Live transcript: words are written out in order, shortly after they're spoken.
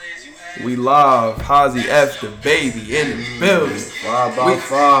We live. Hazy F the baby in the building. 5 by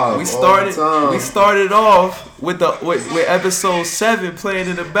 5. We started off with episode 7 playing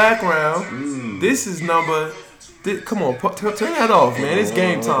in the background. This is number. Come on, turn that off, man. It's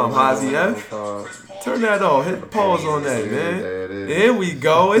game time, Hazy F. Turn that off. Hit pause on that, man. There we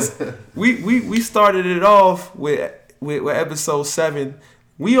go. We started it off with episode 7.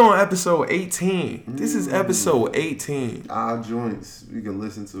 We on episode 18. This is episode 18. Our joints we can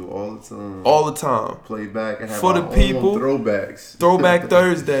listen to all the time. Play back and have for the people. Throwbacks. Throwback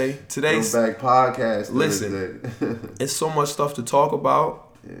Thursday. Today's Throwback podcast. Listen, it's so much stuff to talk about.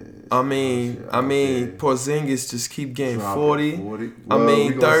 Yeah, I mean, Porzingis just keep getting 40. Well,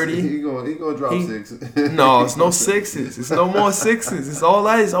 30. He gonna drop 6. No, it's no 6s. It's no more 6s. It's all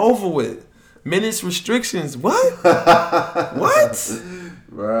that is over with. Minutes restrictions. What? What?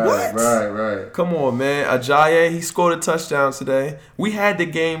 Right. Come on, man. Ajayi, he scored a touchdown today. We had the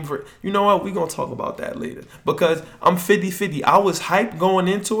game for... You know what? We're going to talk about that later. Because I'm 50-50. I was hyped going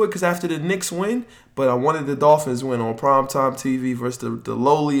into it because after the Knicks win, but I wanted the Dolphins win on primetime TV versus the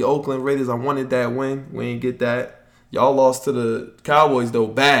lowly Oakland Raiders. I wanted that win. We didn't get that. Y'all lost to the Cowboys, though,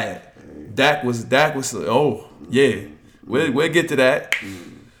 bad. Dak was oh, yeah. We'll get to that.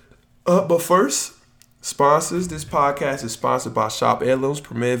 But first... Sponsors. This podcast is sponsored by Shop Heirlooms,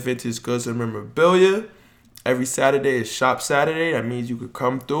 premier vintage goods and memorabilia. Every Saturday is Shop Saturday. That means you can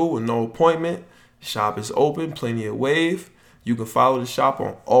come through with no appointment. Shop is open, plenty of wave. You can follow the shop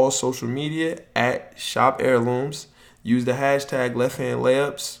on all social media at Shop Heirlooms. Use the hashtag Left Hand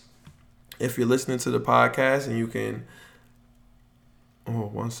Layups if you're listening to the podcast, and you can. Oh,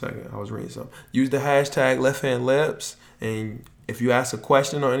 1 second. I was reading something. Use the hashtag Left Hand Layups, and if you ask a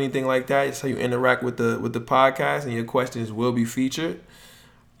question or anything like that, it's how you interact with the podcast, and your questions will be featured.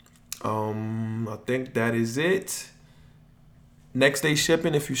 I think that is it. Next day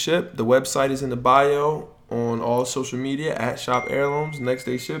shipping if you ship. The website is in the bio on all social media at Shop Heirlooms. Next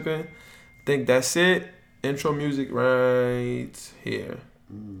day shipping. I think that's it. Intro music right here.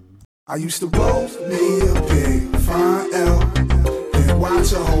 I used to roll me a big fine L and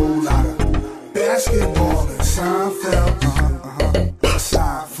watch a whole lot of basketball and Seinfeld.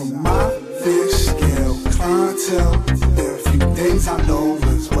 Aside from my fish scale clientele, there are a few things I know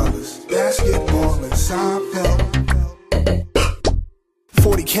as well as basketball and Seinfeld.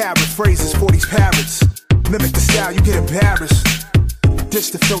 40 carats, phrases, 40's parrots. Mimic the style, you get embarrassed.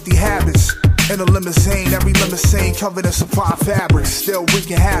 Ditch the filthy habits. In a limousine, every limousine covered in supply fabrics. Still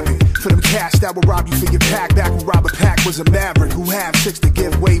wreaking havoc for them cash that will rob you for your pack. Back when Robert Pack was a maverick who had 6 to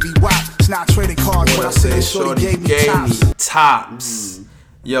give wavy wop. It's not trading cards when I say shorty gave me tops.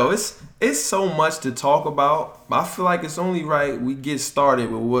 Yo, it's so much to talk about. I feel like it's only right we get started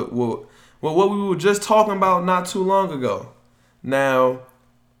with what we were just talking about not too long ago. Now,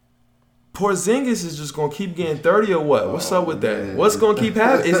 Porzingis is just going to keep getting 30 or what? What's up with that? Man. What's going to keep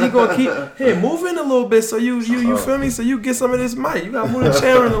happening? Is he going to keep... Hey, move in a little bit so you feel me? So you get some of this mic. You got to move the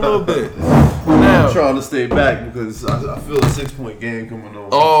chair in a little bit. Now, I'm trying to stay back because I feel a 6-point game coming on.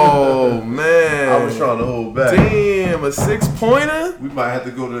 Oh, man. I was trying to hold back. Damn, a 6-pointer? We might have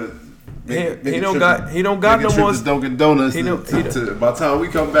to go to... He don't got no more Dunkin' Donuts. By the time we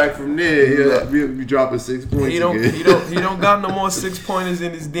come back from there, we'll be dropping 6 points. He don't got no more 6-pointers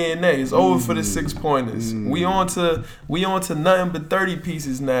in his DNA. It's over for the 6-pointers. We on to nothing but 30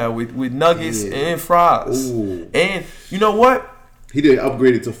 pieces now with nuggets and fries. Ooh. And you know what? He did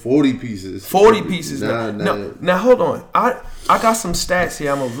upgrade it to 40 pieces. 40 pieces now. Now hold on. I got some stats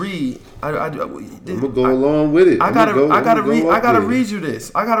here. I'm gonna read. I'm gonna go along with it. I gotta read you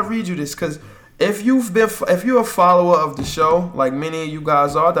this because if you're a follower of the show, like many of you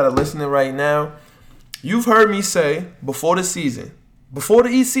guys are that are listening right now, you've heard me say before the season, before the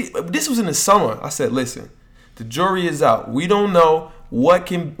EC, this was in the summer. I said, listen, the jury is out. We don't know what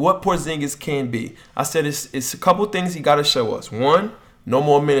Porzingis can be. I said it's a couple things he got to show us. One, no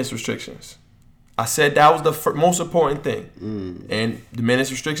more minutes restrictions. I said that was the most important thing. And the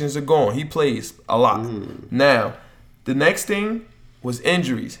minutes restrictions are gone. He plays a lot. Now, the next thing was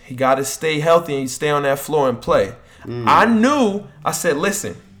injuries. He got to stay healthy and stay on that floor and play. I said,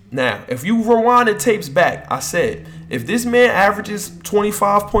 listen, now, if you rewind the tapes back, I said, if this man averages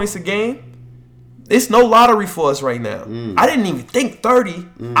 25 points a game, it's no lottery for us right now. I didn't even think 30.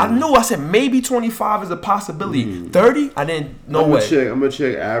 I said maybe 25 is a possibility. 30, I didn't. No way. I'm gonna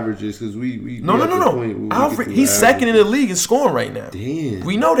check averages because we. No. He's second in the league in scoring right now. Damn.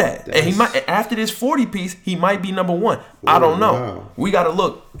 We know that, and he might after this 40 piece, he might be number 1. I don't know. Wow. We gotta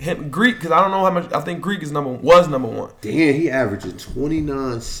look Greek because I don't know how much. I think Greek was number 1. Damn, he averaging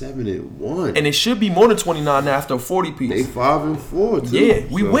 29, 7, and 1. And it should be more than 29 after a 40 piece. They 5 and 4 too. Yeah,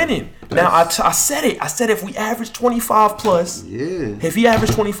 we winning. Now I said it. I said if we average 25 plus, if he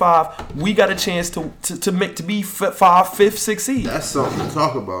averaged 25, we got a chance to be 5th, 6th seed. That's something to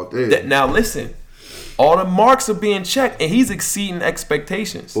talk about there. Now listen, all the marks are being checked, and he's exceeding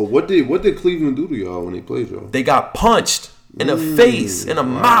expectations. But what did Cleveland do to y'all when they played y'all? They got punched in the face, in the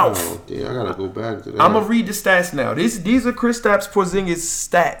mouth. Damn, I gotta go back to that. I'm gonna read the stats now. These are Kristaps Porzingis'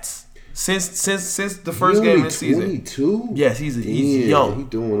 stats. Since the first game of the season. 22? Yes, he's young. He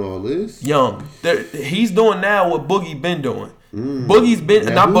doing all this? Young. He's doing now what Boogie been doing. Boogie's been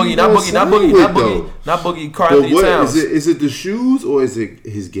now, not Boogie, Karl Anthony Towns. Is it the shoes or is it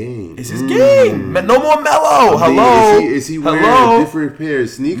his game? It's his game. No more Melo. Hello. Is he wearing a different pair of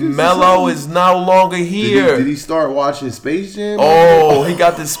sneakers? Melo is no longer here. Did he start watching Space Jam? Oh, he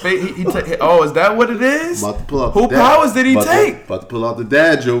got the space. Oh, is that what it is? About to pull out Who powers did he take? About to pull out the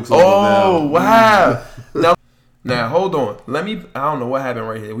dad jokes. Oh, wow. Now hold on. I don't know what happened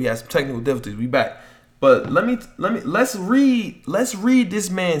right here. We had some technical difficulties. We back. But let's read this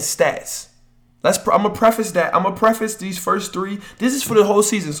man's stats. I'm gonna preface that. I'm gonna preface these first 3. This is for the whole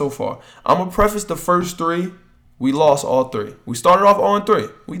season so far. I'm gonna preface the first 3. We lost all 3. We started off 0-3.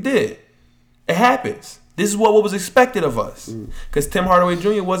 We did. It happens. This is what was expected of us. Because Tim Hardaway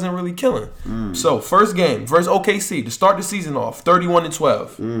Jr. wasn't really killing. So, first game versus OKC to start the season off,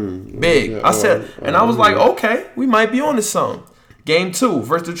 31-12. Big. I said, and I was like, okay, we might be on to something. Game 2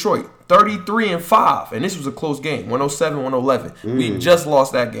 versus Detroit, 33-5. And this was a close game, 107-111. We just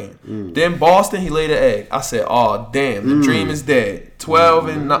lost that game. Then Boston, he laid an egg. I said, oh, damn, the dream is dead.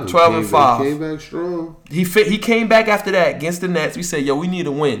 12-5. Came back strong. He came back after that against the Nets. We said, yo, we need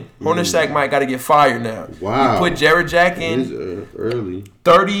a win. Hornacek might got to get fired now. Wow. We put Jared Jack in. It is early.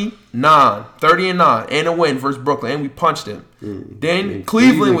 30-9 and a win versus Brooklyn, and we punched him. Then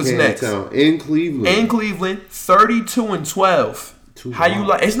Cleveland was next. In Cleveland, 32-12. How you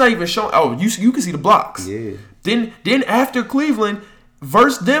like? It's not even showing. Oh, you can see the blocks. Yeah. Then after Cleveland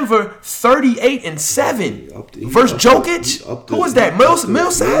versus Denver, 38-7 versus Jokic. Who was that?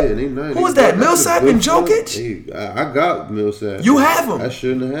 Millsap. Who was that? Millsap and Jokic. Hey, I got Millsap. You have him. That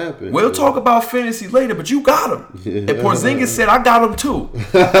shouldn't have happened. We'll talk about fantasy later, but you got him. And Porzingis said, I got him too.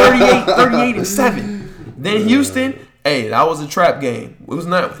 38-7. Then Houston. Hey, that was a trap game. It was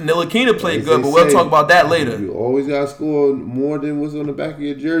not. Ntilikina played good, but we'll talk about that later. You always got to score more than what's on the back of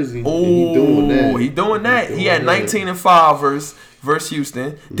your jersey. Oh, he doing that. He had 19-5 versus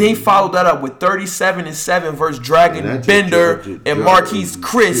Houston. Then he followed that up with 37-7 versus Dragon Bender and Marquise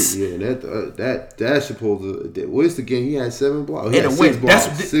Chris. Yeah, that's supposed to. What's the game? He had 7 blocks. He had 6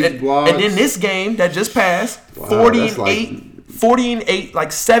 blocks. 6 blocks. And then this game that just passed, 40-8,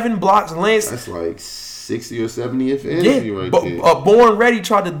 like 7 blocks. That's like 60 or 70 in fantasy right there. Born Ready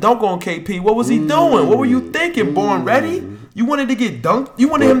tried to dunk on KP. What was he doing? What were you thinking, Born Ready? You wanted to get dunked? You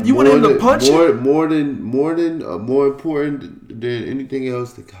wanted him to punch him? More important than anything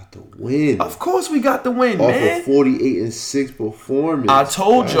else, they got the win. Of course we got the win, man. Off a 48-6 performance. I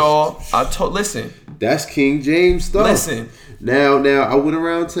told y'all. Listen. That's King James stuff. Listen. Now I went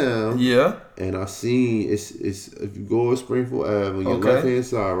around town. Yeah. And I seen it's if you go to Springfield Ave on your left hand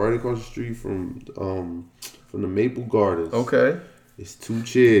side, right across the street from the Maple Gardens. Okay. It's 2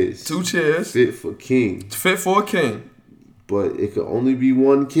 chairs. 2 chairs. Fit for king. But it could only be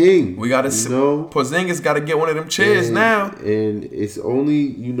one king. We gotta Porzingis got to get one of them chairs now. And it's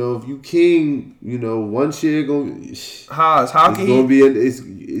only if you king, one chair gonna. How can he?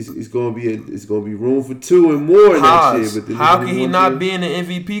 It's gonna be room for 2 and more in that chair. But how can he not be in the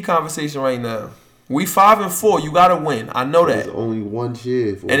MVP conversation right now? We 5-4. You gotta win. I know that. There's only one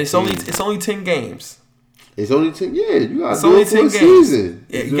chair. And it's only 10 games. It's only 10. Yeah, you got to do it for a season.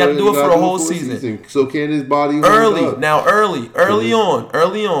 Yeah, you got to do it for the whole season. So can his body early hold up? Now early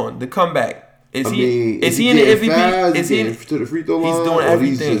on the comeback. Is he in the MVP? Is he to the free throw line? He's doing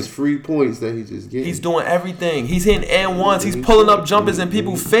everything. He's just free points that he just getting. He's doing everything. He's hitting and ones. He's pulling up jumpers in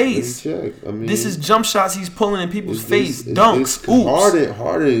people's face. This is jump shots he's pulling in people's face. Dunks. Oops.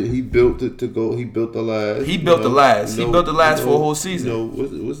 Harden. He built it to go. He built the last. He built the last. He built the last for a whole season.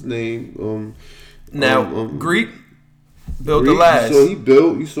 What's his name? Greek built the last. So he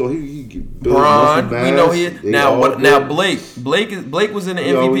built. You saw he built. Bron, we know he now. Blake was in the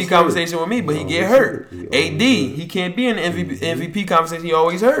MVP conversation with me, but he get hurt. AD, he can't be in the MVP conversation. He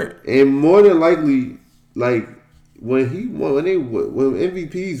always hurt. And more than likely, like when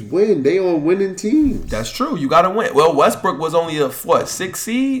MVPs win, they on winning teams. That's true. You got to win. Well, Westbrook was only a 6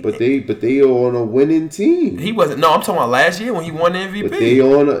 seed, but they are on a winning team. He wasn't. No, I'm talking about last year when he won the MVP. But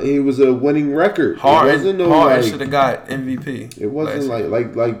he was a winning record. Harden should have got MVP. It wasn't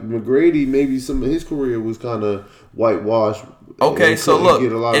like McGrady. Maybe some of his career was kind of whitewash. Okay, so look,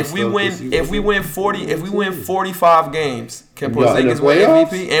 if we win 45 games, can Porzingis win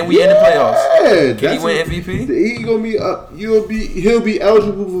MVP? And we in the playoffs. Can he win MVP? He gonna be he'll be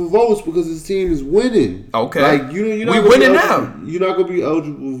eligible for votes because his team is winning. Okay, like we winning now. You're not gonna be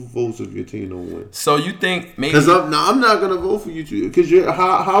eligible for votes if your team don't win. So you think maybe? Because I'm not gonna vote for you two. Because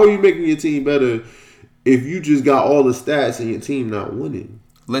how are you making your team better if you just got all the stats and your team not winning?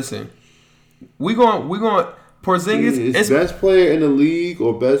 Listen, we going Porzingis is best player in the league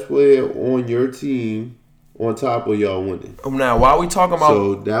or best player on your team on top of y'all winning. Now, why are we talking about?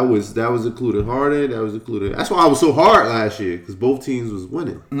 So that was included Harden. That's why I was so hard last year because both teams was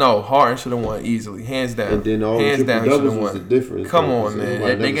winning. No, Harden should have won easily, hands down. And then all the triple doubles was the difference. Come on,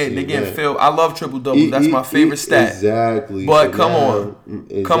 man. They getting filled. I love triple doubles. That's my favorite stat. Exactly. But so come now, on.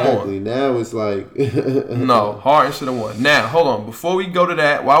 Exactly. Come on. Now it's like no, Harden should have won. Now, hold on. Before we go to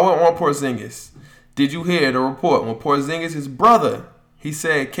that, while we're on Porzingis. Did you hear the report when Porzingis, his brother, he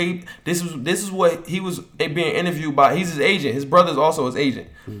said, this is what he was being interviewed by. He's his agent. His brother's also his agent.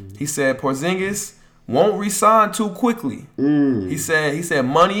 He said Porzingis won't resign too quickly. He said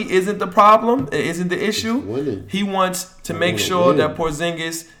money isn't the problem. It isn't the issue. He wants to make sure that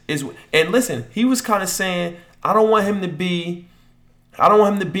Porzingis is. And listen, he was kind of saying, I don't want him to be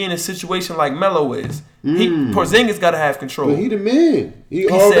in a situation like Melo is. Porzingis got to have control. But he the man. He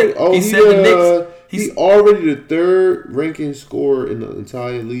already the third ranking scorer in the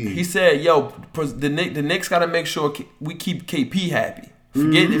entire league. He said, "Yo, the Knicks got to make sure we keep KP happy.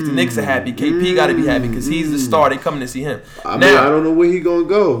 Forget if the Knicks are happy, KP got to be happy because he's the star. They coming to see him." I don't know where he gonna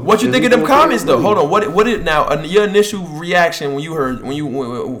go. What you think of them comments though? Hold on. What did now? Your initial reaction when you heard when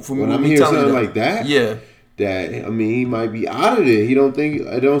I'm hearing something like that? Yeah. That he might be out of there. He don't think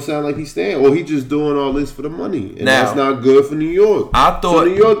it don't sound like he's staying, or he just doing all this for the money, and that's not good for New York. I thought so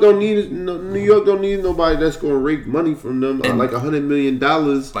New York don't need nobody that's going to rake money from them like $100 million,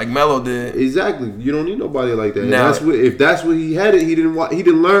 like Melo did. Exactly, you don't need nobody like that. Now, if that's what he had it, he didn't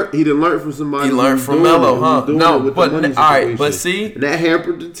learn from somebody. He learned from Melo, huh? No, but all right, but see, and that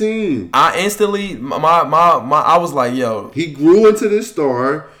hampered the team. I instantly I was like, yo, he grew into this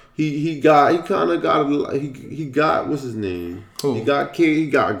star. He got what's his name? Who? He got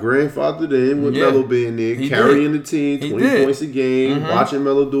grandfathered in with Melo being there, carrying the team, 20 points a game, watching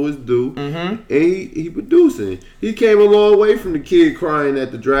Melo do his due, and he producing. He came a long way from the kid crying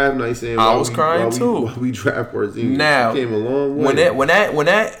at the draft night saying, "I was crying too." Why we draft Porzingis? Now, he came a long way. When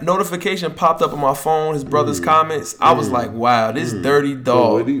that notification popped up on my phone, his brother's comments, I was like, "Wow, this dirty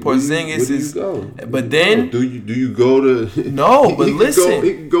dog Porzingis is." But then, do you go to? No, but listen,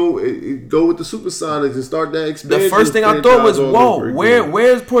 he can go with the Supersonics and start that expansion. The first thing I thought was, whoa,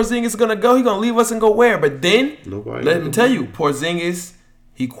 where's Porzingis gonna go? He gonna leave us and go where? But then, let me tell you, Porzingis,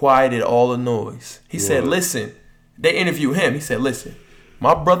 he quieted all the noise. He said, listen, they interviewed him. He said, listen,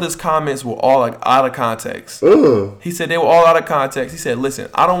 my brother's comments were all like out of context. He said they were all out of context. He said, listen,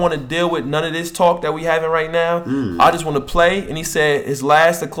 I don't want to deal with none of this talk that we having right now. I just want to play. And he said his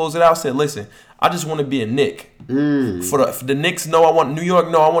last to close it out said, listen, I just want to be a Knick. For the Knicks know I want New York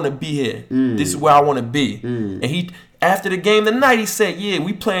know I want to be here. This is where I want to be. And he after the game tonight he said, yeah,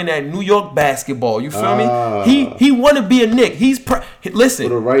 we playing that New York basketball. You feel me? He want to be a Knick. Listen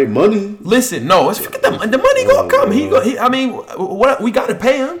for the right money. Listen, no, let's forget the money gonna come. What we gotta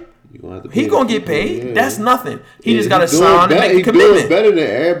pay him. He gonna get paid. Yeah. That's nothing. He just gotta sign and make a commitment. He's doing better than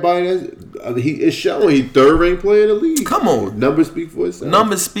everybody. It's showing. He's third ranked player in the league. Come on, numbers speak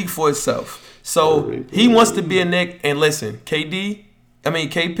for itself. So he wants to be a Knick. And listen, KP.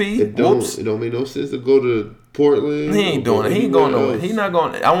 It don't make no sense to go to Portland. He ain't doing it. He ain't going nowhere. He not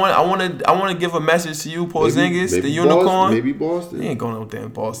going. I want to give a message to you, Porzingis, maybe the unicorn. Boston, maybe Boston. He ain't going no damn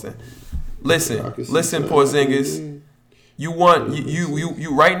Boston. Listen, Porzingis. You want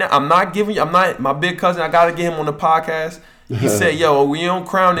you right now. I'm not my big cousin. I gotta get him on the podcast. He said, "Yo, we don't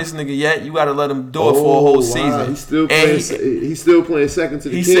crown this nigga yet. You gotta let him do it for a whole season." He's still playing second to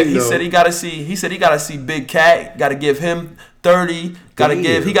the king. He said he gotta see Big Cat. Got to give him 30. He got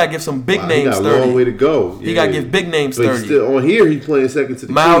to give some big names 30. He got a long way to go. He got to give big names 30. Still on here, he's playing second to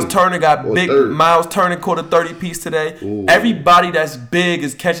the Miles king. Turner got big. Third. Miles Turner caught a 30 piece today. Ooh. Everybody that's big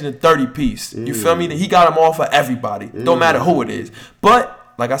is catching a 30 piece. You feel me? He got them all for everybody. Don't matter who it is. But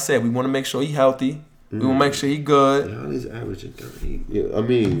like I said, we want to make sure he healthy. We want to make sure he good. He's averaging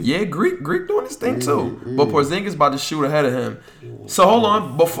 30. Yeah, Greek doing his thing too. But Porzingis about to shoot ahead of him. So hold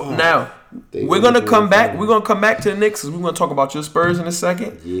on. we're gonna come back. We're gonna come back to the Knicks. We're gonna talk about your Spurs in a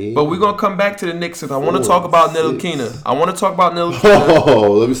second. Yeah. But we're gonna come back to the Knicks because I want to talk about Ntilikina. I want to talk about Ntilikina.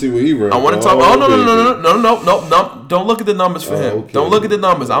 Oh, let me see what he runs. I want to talk. Oh no! Don't look at the numbers for him. Okay. Don't look at the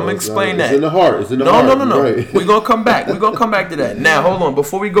numbers. I'm gonna explain that. It's in the heart. It's in the heart. No. Right. We're gonna come back. We're gonna come back to that. Now, hold on.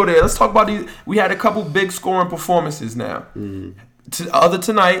 Before we go there, let's talk about these. We had a couple big scoring performances now. Other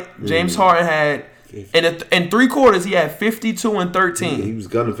tonight, James Harden had. In 3 quarters, he had 52 and 13. Yeah, he was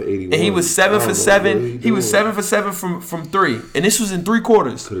gunning for 81. And he was 7 for 7. He was 7 for 7 from 3. And this was in 3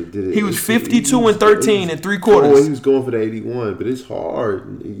 quarters. He was 52 and 13 in 3 quarters. He was going for the 81, but it's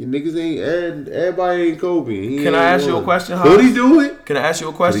hard. You niggas ain't everybody ain't Kobe. Can I ask you a question? Could he do it? Can I ask you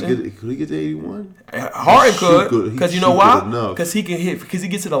a question? Could he get to 81? Harden could, because you know why? Because he can hit. Because he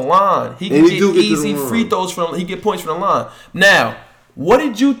gets to the line. He can get easy free throws from. He get points from the line. Now. What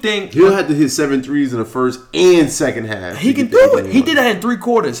did you think? He'll have to hit 7 threes in the first and second half. He can do it. He did that in 3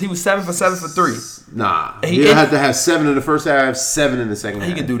 quarters. He was 7 for 7 for 3. Nah. He'll have to have 7 in the first half, 7 in the second half.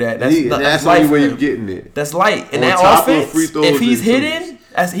 He can do that. That's the only way you're getting it. That's light. And that offense, if he's hitting,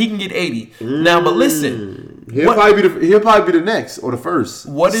 he can get 80. Now, but listen. He'll probably be the next or the first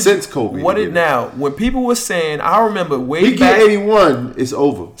since Kobe. Now, when people were saying, I remember way he back. He get 81, it's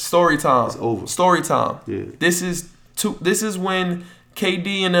over. Story time. It's over. Story time. Yeah. This is when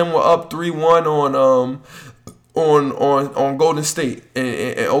KD and them were up 3-1 on Golden State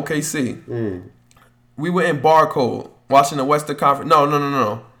and OKC. We were in Barcode watching the Western Conference.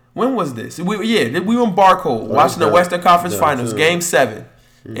 No. When was this? We were in Barcode watching the Western Conference Finals, Game 7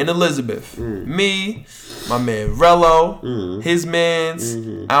 in Elizabeth. Me, my man Rello, his mans.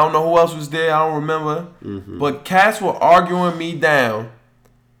 I don't know who else was there. I don't remember. But cats were arguing me down.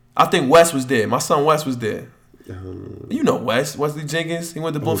 I think Wes was there. My son Wes was there. You know Wes, Wesley Jenkins. He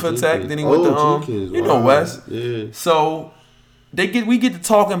went to Bloomfield Tech. Then he went to you know Wes. Yeah. So we get to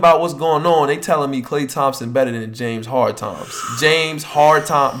talking about what's going on. They telling me Klay Thompson better than James Hard Times. James Hard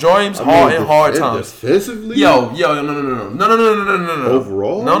Times. Defensively? Yo, no.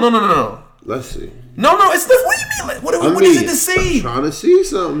 Overall? No. Let's see. No, it's the. What do you mean? What is it to see? I'm trying to see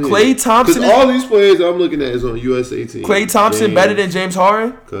something. Klay Thompson. Because all these players I'm looking at is on USA team. Klay Thompson better than James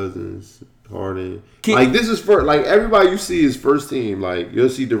Harden? Cousins, Harden. This is for everybody you see is first team. Like you'll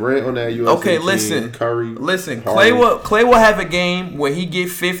see Durant on that USA team. Listen, Curry. Listen, Klay will have a game where he get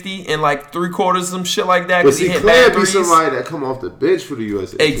 50 in 3 quarters, some shit like that. But see, Klay be somebody that come off the bench for the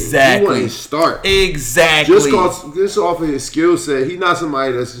USA team. Exactly. He wouldn't start. Exactly. Just off of his skill set, he's not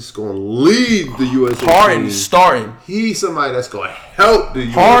somebody that's just going to lead the USA team. Harden is starting. He's somebody that's going to help the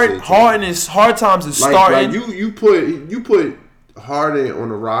USA team. Hard Times is starting. You put Harden on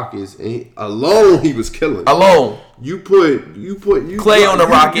the Rockets and alone he was killing. Alone. You put Klay on the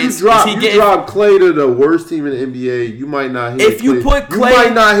Rockets. You drop Klay to the worst team in the NBA. You might not hear. You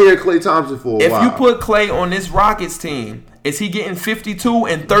might not hear Klay Thompson for a while. If you put Klay on this Rockets team, is he getting 52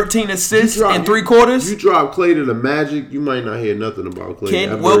 and 13 assists in 3 quarters? You drop Klay to the Magic, you might not hear nothing about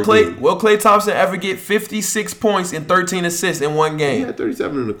Klay. Will Klay Thompson ever get 56 points and 13 assists in one game? He had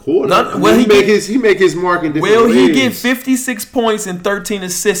 37 in a quarter. He make his mark in different ways. Will he get 56 points and 13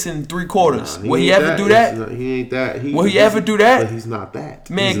 assists in 3 quarters? Will he ever do that? He ain't that. Will he ever do that? But he's not that.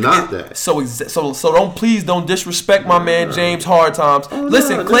 Man, he's not that. So don't disrespect my man James Hard Times.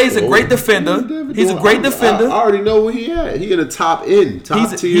 Listen, Klay's a great defender. He's a great defender. I already know where he at. He in the top end. Top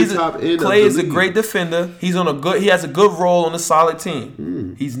end. Klay is a great defender. He has a good role on a solid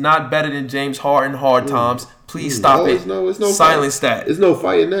team. He's not better than James Harden Hard Times. Please stop it. It's no silence that. It's no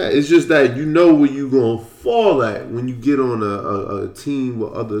fighting that. It's just that you know where you gonna fall at when you get on a team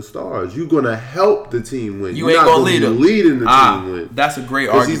with other stars. You're gonna help the team win. You ain't gonna lead them. Leading the team win. That's a great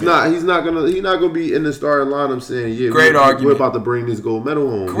argument. He's not gonna be in the starting lineup saying, "Yeah, we're about to bring this gold medal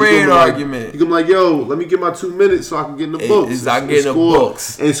home." Great argument. You can be like, "Yo, let me get my 2 minutes so I can get in the books. I get in the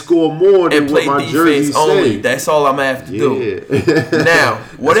books and score more than what my jersey only. That's all I'm gonna have to do." Now,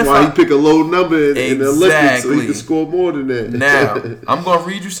 that's why he pick a low number in the Olympics so he can score more than that. Now, I'm going to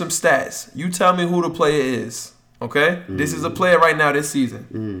read you some stats. You tell me who the player is, okay? This is a player right now this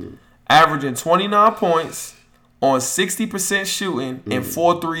season. Averaging 29 points on 60% shooting and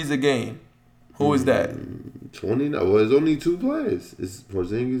 4 threes a game. Who is that? 29. Well, there's only 2 players. It's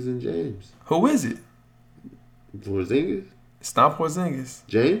Porzingis and James. Who is it? Porzingis? It's not Porzingis.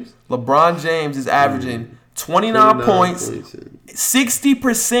 James? LeBron James is averaging 29 points,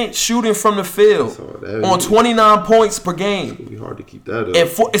 60% shooting from the field on 29 points per game. It's going to be hard to keep that up. And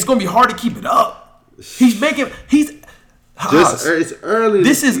it's going to be hard to keep it up. It's early.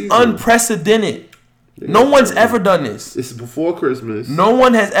 This is unprecedented. No one's ever done this. This is before Christmas. No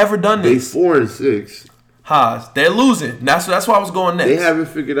one has ever done this. Day 4 and 6. Haas, they're losing. That's why I was going next. They haven't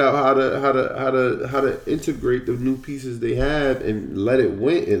figured out how to integrate the new pieces they have and let it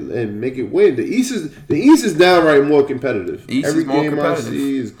win and make it win. The East is downright more competitive. Every game I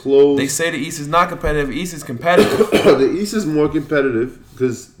see is close. They say the East is not competitive. The East is competitive. The East is more competitive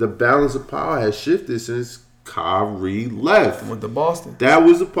because the balance of power has shifted since Kyrie left. With the Boston. That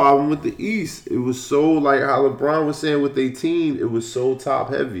was the problem with the East. It was so like how LeBron was saying with their team, it was so top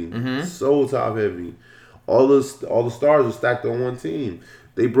heavy. Mm-hmm. So top heavy. All the stars were stacked on one team.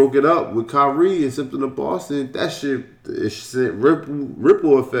 They broke it up with Kyrie and sent them to Boston. That shit sent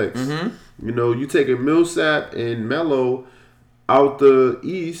ripple effects. Mm-hmm. You know, you take a Millsap and Melo out the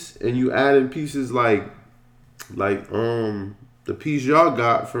East and you add in pieces like the piece y'all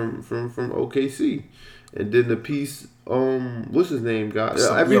got from OKC. And then the piece, what's his name got?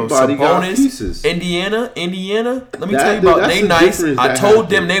 Everybody got pieces. Indiana. Let me tell you about they nice. I told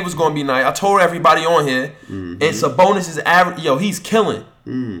them they was gonna be nice. I told everybody on here. Mm-hmm. And Sabonis is average. Yo, he's killing.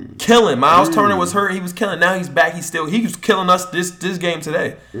 Killing. Miles Turner was hurt. He was killing. Now he's back. He was killing us this game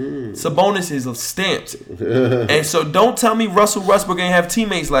today. Sabonis is stamped. And so don't tell me Russell Westbrook ain't have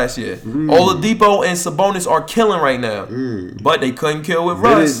teammates last year. Oladipo and Sabonis are killing right now. But they couldn't kill with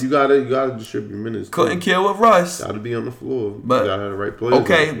Russ. You gotta distribute minutes. Couldn't kill with Russ. Gotta be on the floor. But you gotta have the right players.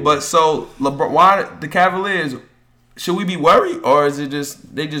 Okay, but so LeBron, why the Cavaliers? Should we be worried, or is it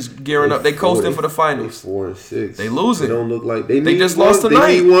just they just gearing up? They coasting for the finals. 4-6. They losing. They don't look like they just lost tonight.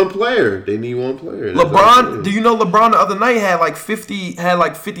 They need one player. LeBron, do you know LeBron the other night had like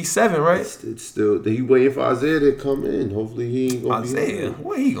 57, right? It's still he waiting for Isaiah to come in. Hopefully he ain't gonna be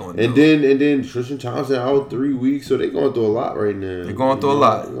what he gonna do? And then Tristan Thompson out 3 weeks, so they're going through a lot right now. They're going through a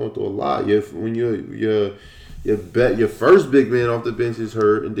lot. They're going through a lot. When your first big man off the bench is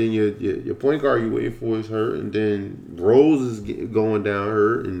hurt, and then your point guard you waiting for is hurt, and then Rose is going down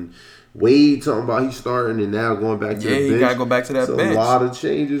hurt, and Wade talking about he's starting, and now going back to the bench. Yeah, he gotta go back to that bench. A lot of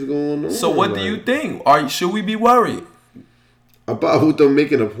changes going on. So what do you think? Should we be worried about who them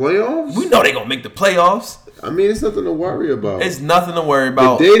making the playoffs? We know they gonna make the playoffs. I mean, it's nothing to worry about. It's nothing to worry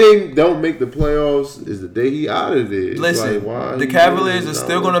about. The day they don't make the playoffs is the day he out of there. Listen, the Cavaliers are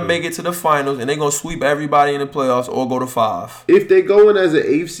still going to make it to the finals, and they're going to sweep everybody in the playoffs or go to 5. If they go in as an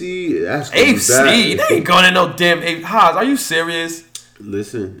 8th seed, that's going to be bad. They ain't going in no damn 8th. Haas, are you serious?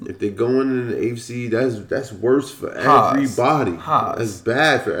 Listen, if they go in the 8th seed, that's worse for everybody. That's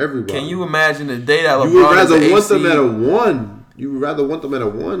bad for everybody. Can you imagine the day that LeBron is an 8th seed? You would rather want them at a 1. You would rather want them at a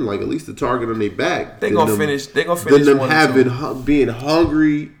 1, like at least the target on their back. They're gonna finish. Than them being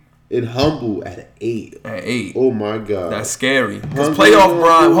hungry and humble at an 8. At 8. Oh my God, that's scary. Because playoff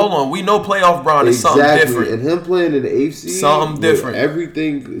Bron. Hold on, we know playoff Bron is something different. And him playing in the 8th seed, something different.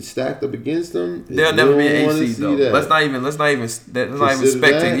 Everything stacked up against them. They'll never be an 8th seed though. Let's not even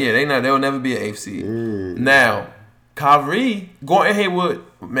spectate. Yeah, they'll never be an 8th seed. Now, Kyrie, Gordon Hayward.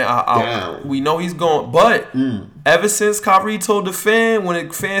 Man, we know he's going, but ever since Kyrie told the fan, when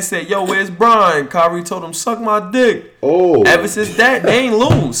the fan said, "Yo, where's Brian?" Kyrie told him, "Suck my dick." Oh, ever since that, they ain't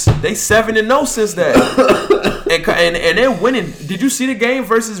lose. They 7-0 since that, and they're winning. Did you see the game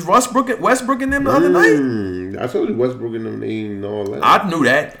versus Westbrook and them the other night? I told you Westbrook and them they ain't all that. I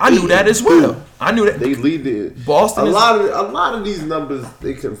knew that as well. I knew that they lead it. Boston. A lot of these numbers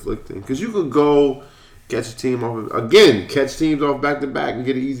they conflicting because you could go. Catch teams off back to back and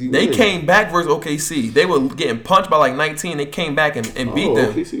get an easy win. They came back versus OKC. They were getting punched by like 19. They came back and beat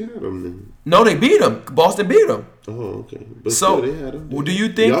them. OKC had them then. No, they beat them. Boston beat them. Oh, okay. But so they had them. Well, do you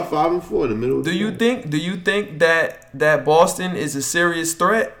think y'all 5-4 in the middle? Do you think that Boston is a serious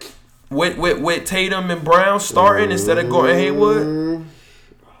threat with Tatum and Brown starting instead of Gordon Hayward?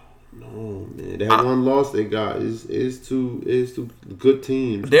 That one loss they got is two good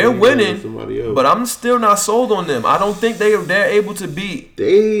teams. They're winning, but I'm still not sold on them. I don't think they're able to beat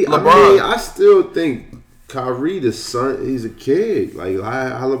LeBron. I still think Kyrie, the son, he's a kid. Like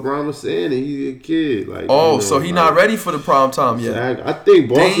how LeBron was saying, he's a kid. Like so he's not ready for the prime time yet. I think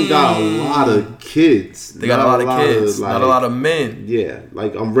Boston got a lot of kids. They got a lot of kids, not a lot of men. Yeah,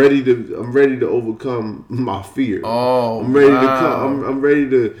 like I'm ready to overcome my fear. I'm ready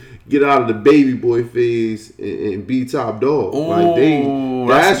to get out of the baby boy phase and be top dog. Ooh,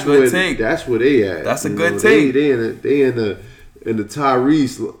 that's a good take. That's where they at. That's a good take. They in the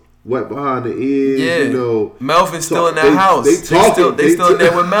Tyrese wet behind the ears. Yeah. You know, Melvin's still in that house. They still in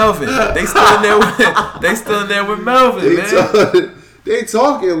there with Melvin. They still in there with Melvin. They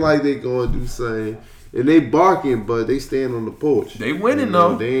talking like they gonna do something. And they barking, but they stand on the porch. They winning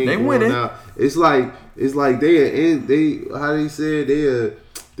though. They winning. Out. It's like they how they said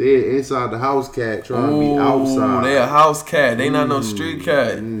they They're inside the house cat trying to be outside. They a house cat. They not no street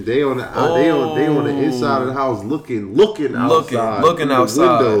cat. They on the inside of the house looking outside. Looking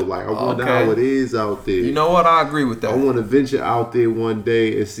outside. The window. Like, I wonder how it is out there. You know what? I agree with that. I want to venture out there one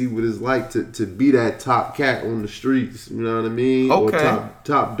day and see what it's like to be that top cat on the streets. You know what I mean? Okay. Or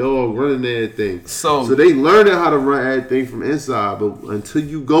top dog running everything. So they learning how to run everything from inside, but until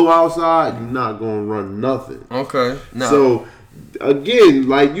you go outside, you're not gonna run nothing. Okay. No. So again,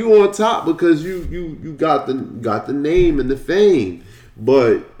 like, you on top because you got the name and the fame,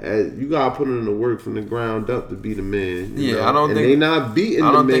 but you gotta put in the work from the ground up to be the man. You know? I don't think they not beating.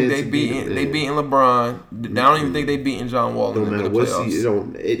 I don't the think man they beating LeBron. I don't even think they beating John Wall. Don't matter what seed.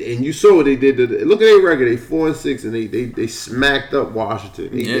 And you saw what they did. Look at their record. They 4-6, and they smacked up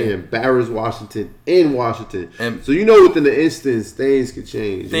Washington. They embarrassed Washington in Washington. And so within the instance, things could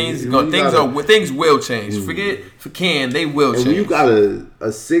change. Things will change. They will change. And when you got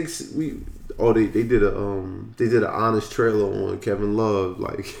a 6. They did an honest trailer on Kevin Love,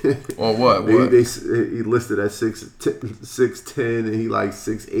 like on what? He listed at 6'10" and he like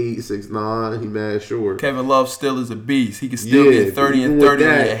 6'8", 6'9". He mad short. Kevin Love still is a beast. He can still get 30 and 30 in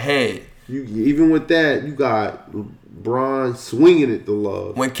your head. Even with that, you got LeBron swinging it to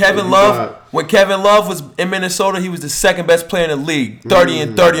Love. When Kevin Love was in Minnesota, he was the second best player in the league. 30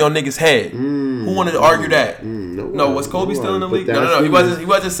 and 30 on niggas' head. Who wanted to argue that? No, was Kobe still in the league? No. He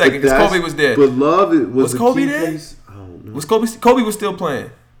wasn't second because Kobe was there. But Love was Kobe there? Piece? I don't know. Was Kobe was still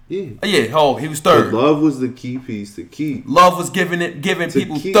playing? Yeah. Oh, he was third. But Love was the key piece to keep. Love was giving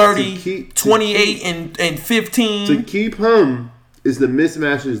people 30, 28, and 15. To keep him is the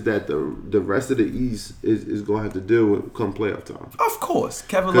mismatches that the rest of the East is going to have to deal with come playoff time. Of course.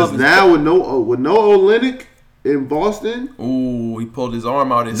 Kevin Love is now with no Olynyk in Boston. Ooh, he pulled his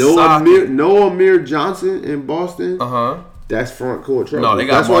arm out his socket. No Amir Johnson in Boston. That's front court trouble. No,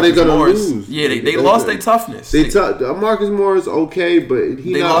 that's why they're gonna lose. Yeah, they lost their toughness. Marcus Morris okay, but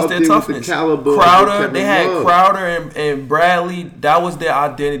he they not lost up their there toughness. With the caliber. Crowder, they had Love. Crowder and Bradley. That was their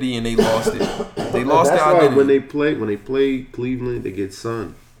identity, and they lost it. They lost their identity. That's why when they play Cleveland, they get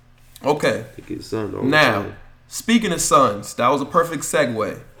sunned. Okay, they get sunned all now, the time. Speaking of Suns, that was a perfect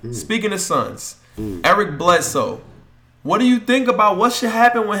segue. Speaking of Suns, Eric Bledsoe. What do you think about what should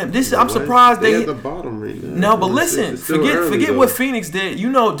happen with him? I'm surprised they at the bottom right now. No, but listen, forget what Phoenix did. Do you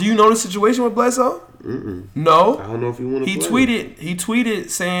know the situation with Bledsoe? No. I don't know if he want to play. He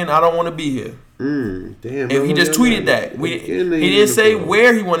tweeted saying, "I don't want to be here." Damn. And he just tweeted that. He didn't say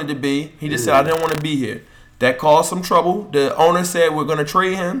where he wanted to be. He just said, "I didn't want to be here." That caused some trouble. The owner said, "We're going to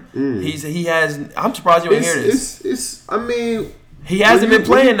trade him." I'm surprised you didn't hear this. He hasn't been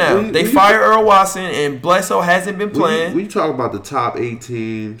playing now. They fired Earl Watson, and Bledsoe hasn't been playing. We talk about the top 8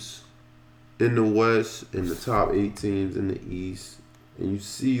 teams in the West and the top 8 teams in the East, and you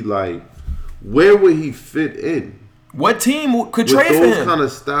see, like, where would he fit in? What team could trade for him?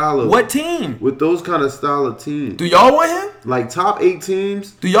 What team? With those kind of style of teams. Do y'all want him? Like, top 8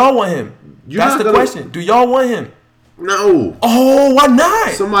 teams. Do y'all want him? That's the question. Do y'all want him? No. Oh, why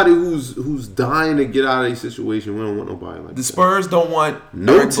not? Somebody who's dying to get out of a situation. We don't want nobody like that. The Spurs don't want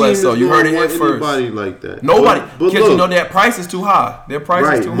Eric Bledsoe. You heard it here first. Nobody like that. Nobody. Because their price is too high. Their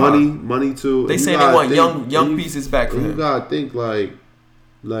price is too high. Money too. They say they want young pieces back for him. You gotta think like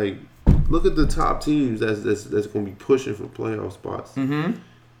look at the top teams that's gonna be pushing for playoff spots.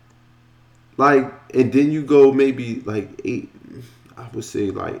 Like, and then you go maybe like 8. I would say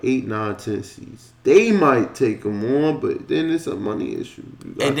like 8, 9, 10 seeds. They might take them on, but then it's a money issue.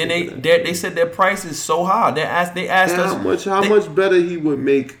 And then they said their price is so high. They asked us how much better he would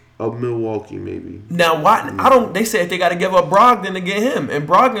make of Milwaukee maybe. Now why they said they got to give up Brogdon to get him, and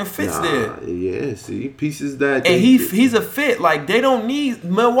Brogdon fits there. Yeah, see pieces that. And he's a fit. Like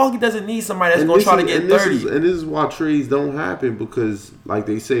Milwaukee doesn't need somebody that's gonna try to get 30. And this is why trades don't happen because, like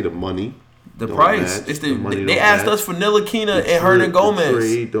they say, the money. The price. They asked us for Ntilikina and Hernan Gomez. The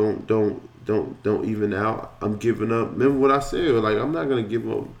trade don't even out. I'm giving up. Remember what I said? Like, I'm not gonna give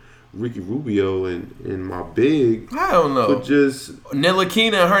up Ricky Rubio and my big. I don't know. But just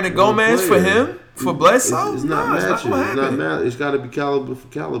Ntilikina and Hernan Gomez for him for Bledsoe. It's not matching. It's not matching. It's got to be caliber for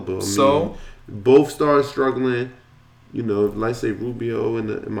caliber. Both started struggling. Like say Rubio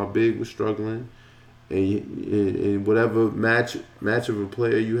and my big was struggling. And whatever match of a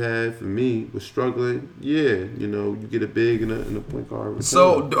player you had for me was struggling. Yeah, you get a big and a point guard. Return.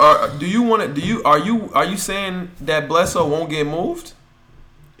 So, are you saying that Bledsoe won't get moved?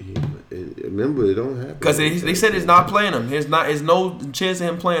 Remember, it don't happen. Because they said it's not playing him. There's no chance of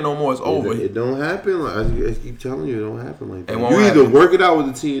him playing no more. It's over. It don't happen. I keep telling you, it don't happen like that. You either work it out with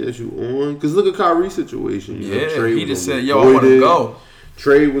the team that you on. Because look at Kyrie's situation. He just said, "Yo, I want to go."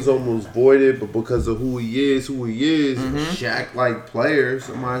 trade was almost voided, but because of who he is, Shaq-like player,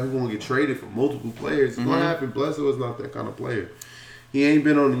 somebody who's gonna get traded for multiple players, it's gonna happen. Bledsoe is not that kind of player. He ain't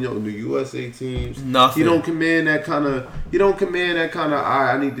been on the USA teams. Nothing. He don't command that kind of.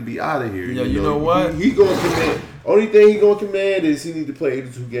 I need to be out of here. Yeah, you know what? He gonna command. Only thing he gonna command is he need to play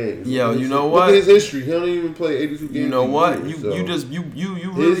 82 games. Yo, you know what? Look at his history. He don't even play 82 games. You know what? You really, his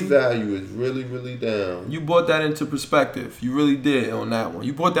value is really, really down. You brought that into perspective. You really did on that one.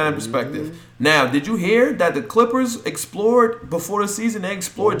 You brought that in perspective. Now, did you hear that the Clippers explored before the season? They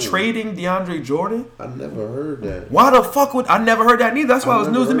explored trading DeAndre Jordan. I never heard that. Why the fuck would I never heard that neither? That's why it was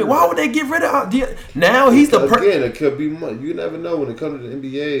news to me. Why would they get rid of now? He's the again. It could be money. You never know when it comes to the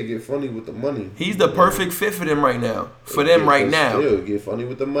NBA. It get funny with the money. He's the perfect fit for them right now. Still get funny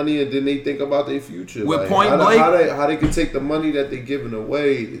with the money, and then they think about their future. With Point Blank, how they can take the money that they're giving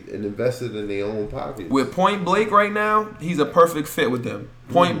away and invest it in their own pockets. With Point Blank right now, he's a perfect fit with them.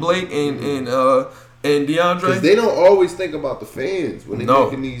 Point Blank and DeAndre. Because they don't always think about the fans when they're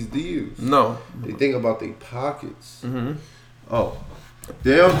making these deals. No, they think about their pockets. Mm-hmm. Oh.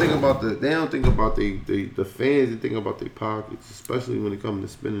 They don't think about the fans. They think about their pockets, especially when it comes to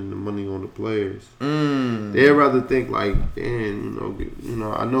spending the money on the players. They'd rather think like, damn,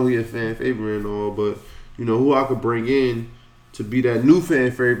 I know he's a fan favorite and all, but who I could bring in to be that new fan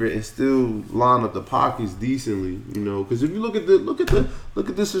favorite and still line up the pockets decently. Because if you look at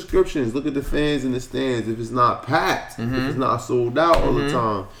the subscriptions, look at the fans in the stands. If it's not packed, if it's not sold out all the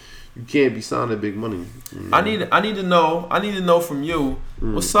time. You can't be signing big money. I need to know from you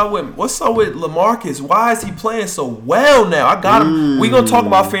what's up with LaMarcus. Why is he playing so well now? I got him. We gonna talk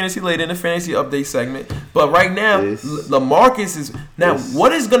about fantasy later in the fantasy update segment. But right now, LaMarcus is now.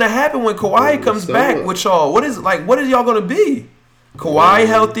 What is gonna happen when Kawhi comes back with y'all? What is y'all gonna be? Kawhi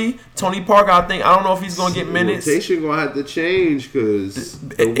healthy, Tony Parker. I don't know if he's gonna get minutes. Rotation gonna have to change because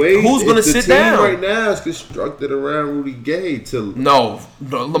the way who's gonna sit down right now is constructed around Rudy Gay. No,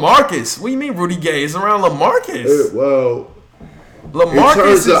 LaMarcus. What do you mean Rudy Gay? It's around LaMarcus. LaMarcus. In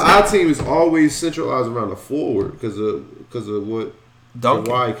terms of our team is always centralized around the forward because of what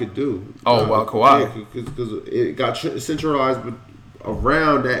Kawhi could do. Kawhi. Because it got centralized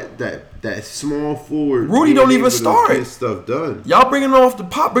around that small forward. Rudy don't even start. Get stuff done. Y'all bringing him off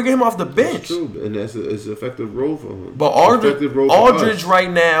the bench. That's true, and it's an effective role for him. But Aldridge right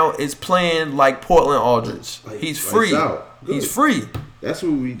now is playing like Portland Aldridge. He's free. He's free. That's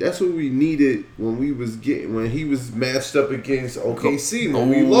what we needed when he was matched up against OKC when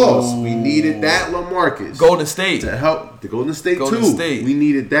we lost. We needed that LaMarcus. Golden State to help the Golden State too. We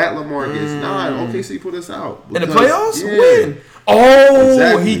needed that LaMarcus. OKC put us out in the playoffs. When?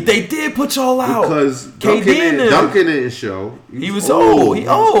 Exactly. They did put y'all out because KD Duncan didn't show. He was old. He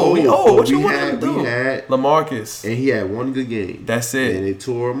old. What you want him to do? We had LaMarcus, and he had one good game. That's it. And it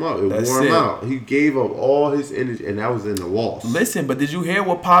tore him up. It wore him out. He gave up all his energy, and that was in the loss. Listen, but did you hear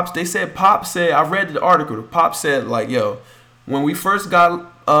what Pops? They said Pops said. I read the article. Pops said like, "Yo, when we first got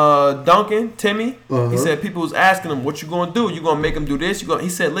Duncan, Timmy, he said people was asking him, what you gonna do? You gonna make him do this? He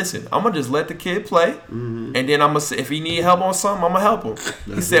said, listen, I'm gonna just let the kid play, and then I'm gonna say if he need help on something, I'm gonna help him.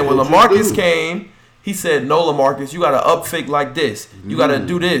 He said when LaMarcus came, he said, no, LaMarcus, you gotta up fake like this. You gotta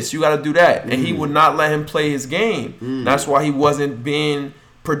do this. You gotta do that. And he would not let him play his game. That's why he wasn't being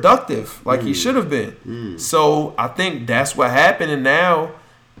productive like he should have been. So I think that's what happened, and now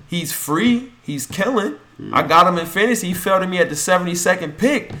he's free. He's killing. I got him in fantasy. He fell to me at the 72nd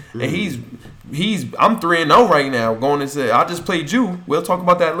pick, and I'm 3-0 right now. Going into I just played you. We'll talk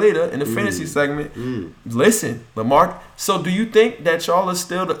about that later in the fantasy segment. Listen, Lamar. So do you think that y'all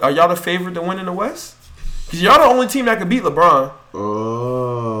are y'all the favorite to win in the West? Because y'all the only team that can beat LeBron.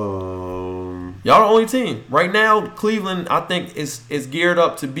 Y'all the only team right now. Cleveland, I think, is geared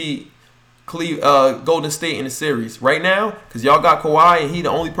up to beat Golden State in the series right now, because y'all got Kawhi and he the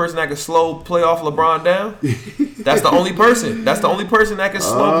only person that can slow playoff LeBron down. That's the only person. That's the only person that can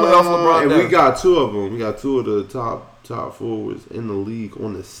slow playoff LeBron down. And we got two of them. We got two of the top forwards in the league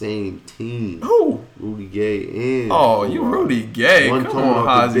on the same team. Who? Rudy Gay and you Rudy Gay. One coming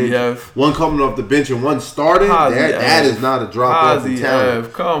off the bench. One coming off the bench and one starting. That is not a drop off in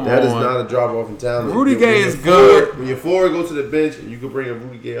talent. That is not a drop off in talent. Rudy Gay is good. When your forward go to the bench and you can bring a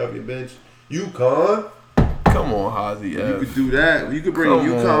Rudy Gay off your bench. UConn. Come on, Hazy. You could do that. You could bring a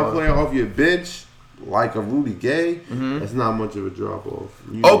UConn player off your bench like a Rudy Gay. That's not much of a drop off.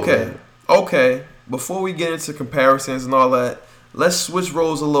 Okay. Before we get into comparisons and all that, let's switch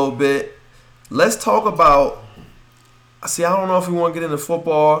roles a little bit. Let's talk about. See, I don't know if we want to get into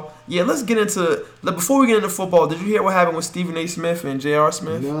football. Yeah, let's get into. Before we get into football, did you hear what happened with Stephen A. Smith and J.R.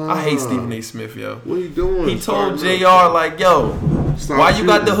 Smith? Nah. I hate Stephen A. Smith, yo. What are you doing? He told J.R. like, yo, why you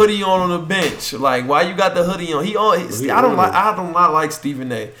got the hoodie on the bench? Like, why you got the hoodie on? I do not like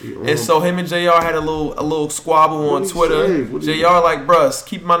Stephen A. And so him and J.R. had a little squabble on Twitter. J.R. like, bruh,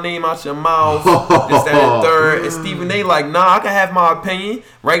 keep my name out your mouth. This, that, and third. And Stephen A. like, nah, I can have my opinion.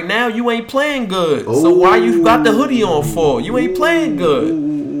 Right now, you ain't playing good. So why you got the hoodie on for? You ain't playing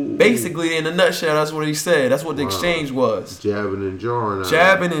good. Basically, in a nutshell, that's what he said. That's what the exchange was. Jabbing and jarring.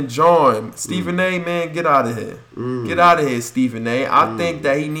 Jabbing and jarring. Stephen A., man, get out of here. Get out of here, Stephen A. I think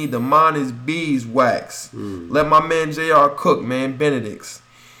that he need to mind his beeswax. Let my man JR cook, man. Benedict's.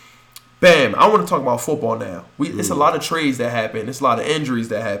 Bam. I want to talk about football now. It's a lot of trades that happen. It's a lot of injuries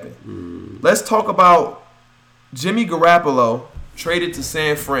that happen. Let's talk about Jimmy Garoppolo traded to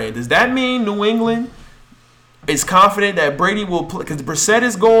San Fran. Does that mean New England is confident that Brady will play? Because Brissett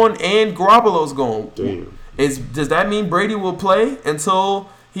is going and Garoppolo's going. Damn. Does that mean Brady will play until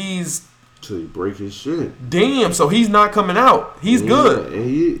he break his shit? Damn, so he's not coming out. He's good. And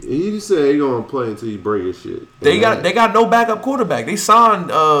he said he gonna play until he break his shit. They got no backup quarterback. They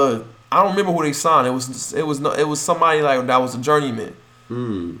signed I don't remember who they signed. It was somebody like that was a journeyman.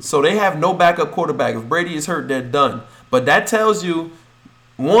 So they have no backup quarterback. If Brady is hurt, they're done. But that tells you,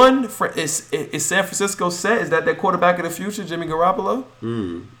 one, is San Francisco set? Is that their quarterback of the future, Jimmy Garoppolo?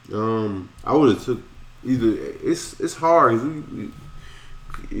 I would have took either. It's hard. I mean,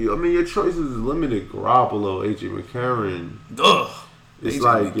 your choices is limited. Garoppolo, AJ McCarron. Ugh. It's AJ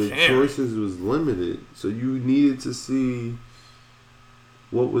like McCarron. Your choices was limited, so you needed to see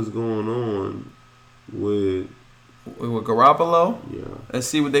what was going on with Garoppolo, yeah, and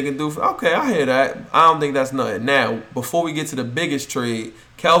see what they can do. Okay, I hear that. I don't think that's nothing. Now, before we get to the biggest trade,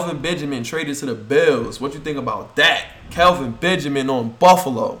 Kelvin Benjamin traded to the Bills. What you think about that? Kelvin Benjamin on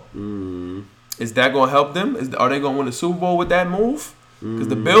Buffalo. Is that going to help them? Are they going to win the Super Bowl with that move? Because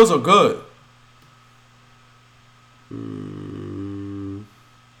the Bills are good.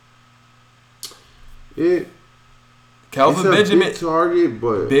 Kelvin Benjamin, big target,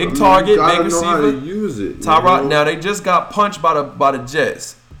 but big target, big receiver. Know how to use it. Tyrod. Now they just got punched by the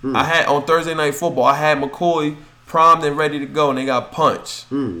Jets. I had on Thursday Night Football. I had McCoy primed and ready to go, and they got punched.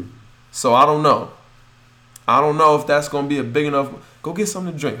 So I don't know. I don't know if that's gonna be a big enough. Go get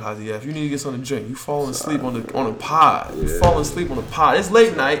something to drink, Hazy. If you need to get something to drink, you falling asleep on the pod. You falling asleep on the pod. It's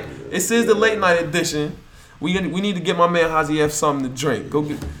late night. This is the late night edition. We need to get my man Hazy F something to drink.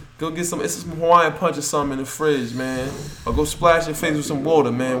 Go get some. It's some Hawaiian punch or something in the fridge, man. Or go splash your face with some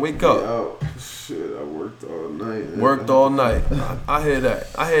water, man. Wake up. Oh, shit, I worked all night. Man. Worked all night. I hear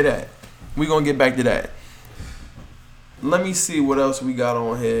that. We gonna get back to that. Let me see what else we got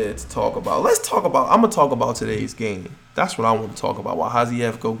on here to talk about. I'm gonna talk about today's game. That's what I want to talk about. While Hazy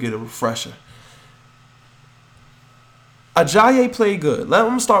F go get a refresher. Ajayi played good. Let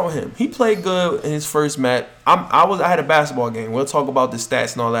me start with him. He played good in his first match. I had a basketball game. We'll talk about the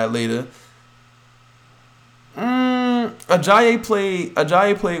stats and all that later. Ajayi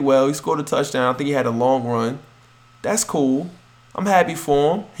played well. He scored a touchdown. I think he had a long run. That's cool. I'm happy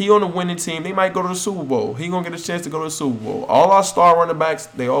for him. He on the winning team. They might go to the Super Bowl. He gonna get a chance to go to the Super Bowl. All our star running backs,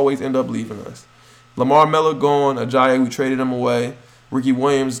 they always end up leaving us. Lamar Miller gone. Ajayi, we traded him away. Ricky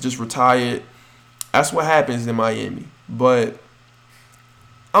Williams just retired. That's what happens in Miami. But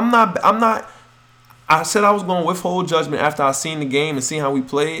I'm not. I said I was going to withhold judgment after I seen the game and seen how we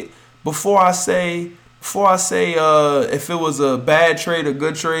played. Before I say if it was a bad trade or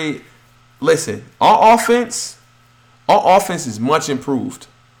good trade, listen. Our offense is much improved.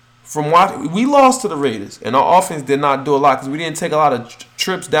 From what we lost to the Raiders, and our offense did not do a lot because we didn't take a lot of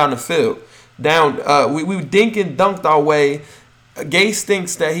trips down the field. We dink and dunked our way. Gase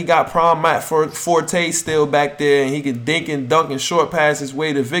thinks that he got prime Matt Forte still back there, and he can dink and dunk and short pass his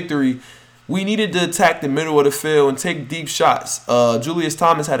way to victory. We needed to attack the middle of the field and take deep shots. Julius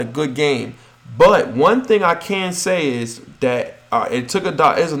Thomas had a good game, but one thing I can say is that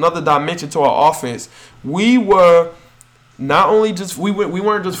there's another dimension to our offense. We were not only just we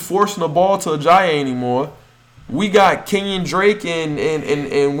weren't just forcing the ball to Ajayi anymore. We got Kenyon Drake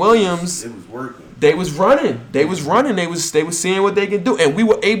and Williams. It was working. They was running. They was seeing what they can do, and we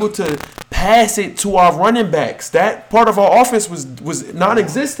were able to pass it to our running backs. That part of our offense was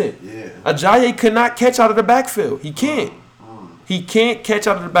non-existent. Yeah. Ajayi could not catch out of the backfield. He can't. He can't catch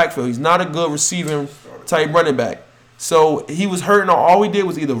out of the backfield. He's not a good receiving type running back. So he was hurting. All we did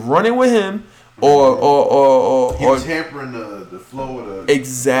was either running with him or he was hampering the flow of the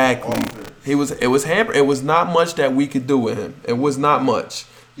exactly. offense. It was hampered. It was not much that we could do with him. It was not much.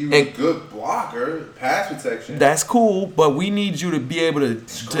 He was a good blocker, pass protection. That's cool, but we need you to be able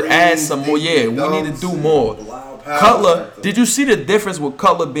to add some more. Yeah, we need to do more. Cutler, did you see the difference with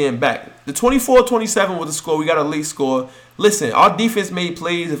Cutler being back? The 24-27 was the score. We got a late score. Listen, our defense made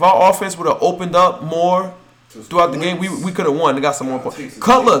plays. If our offense would have opened up more throughout the game, we could have won. They got some more points.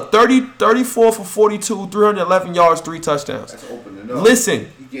 Cutler, 34 for 42, 311 yards, 3 touchdowns. That's opening up.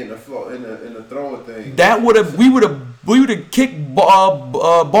 Listen, he getting the flow in the throwing thing. That we would have kicked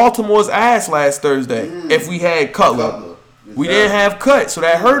Baltimore's ass last Thursday if we had Cutler. Exactly. We didn't have Cut, so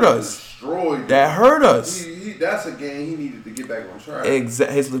that hurt us. That hurt us. That's a game he needed to get back on track.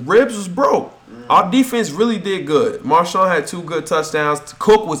 Exactly. His ribs was broke. Our defense really did good. Marshawn had 2 good touchdowns.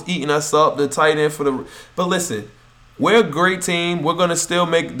 Cook was eating us up, the tight end for the. But listen, we're a great team. We're gonna still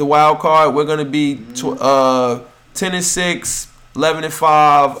make the wild card. We're gonna be 10-6.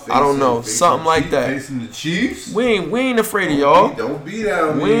 11-5, I don't know, something like that. Facing the Chiefs, we ain't afraid of y'all. Don't be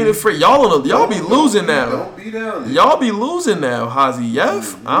down. We ain't afraid. Y'all be losing now. Don't be down there. Y'all be losing now, Hazy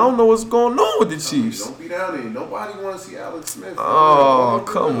F. I don't know what's going on with the Chiefs. Don't be down there. Nobody want to see Alex Smith. Oh,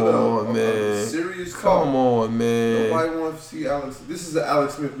 come on, man. Serious talk. Come on, man. Nobody want to see Alex. This is the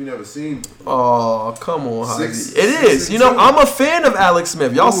Alex Smith we never seen before. Oh, come on, Hazy. It is. You know, I'm a fan of Alex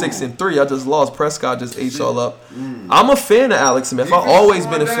Smith. Y'all 6-3. I just lost. Prescott just ate y'all up. I'm a fan of Alex Smith. I've always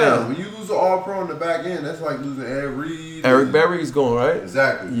been a fan. When you lose an All-Pro in the back end, that's like losing Ed Reed. Eric Berry's going, right?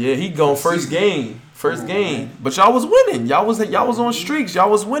 Exactly. Yeah, he going first game. But y'all was winning. Y'all was on streaks. Y'all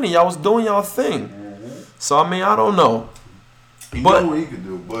was winning. Y'all was doing y'all thing. So I mean, I don't know. He know what he could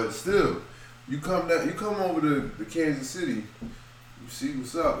do, but still, you come over to Kansas City. See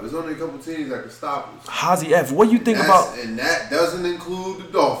what's up. There's only a couple teams that can stop us. Hazy F, what do you think about? And that doesn't include the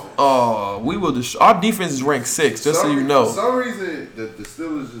Dolphins. Oh, we will. Our defense is ranked 6, just so you know. For some reason, the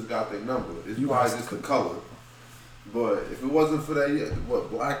Steelers just got their number. It's probably just the color. But if it wasn't for that,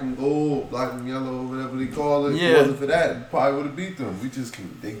 black and gold, black and yellow, whatever they call it, if it wasn't for that, we probably would have beat them.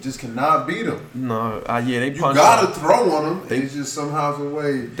 They just cannot beat them. No, they punch. You gotta throw on them. It's just somehow, some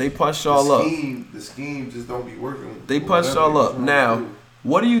way. They punch y'all up. The scheme just don't be working. They punch y'all up. Now,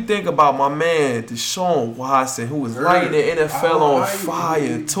 what do you think about my man Deshaun Watson, who was lighting the NFL on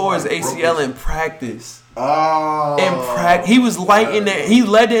fire, tore his ACL in practice? He was lighting that. He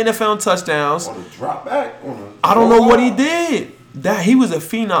led the NFL in touchdowns. On a drop back. I don't know what he did. He was a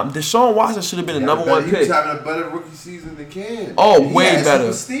phenom. Deshaun Watson should have been the number 1 pick. He was having a better rookie season than Cam. Way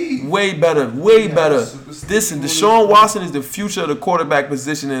better. Way better. Listen, Deshaun Watson is the future of the quarterback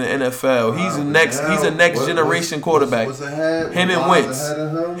position in the NFL. He's a next generation quarterback. What's ahead? Him and Wentz.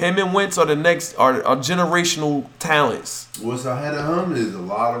 Him and Wentz are the next are generational talents. What's ahead of him is a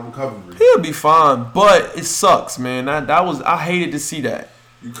lot of recovery. He'll be fine, but it sucks, man. I hated to see that.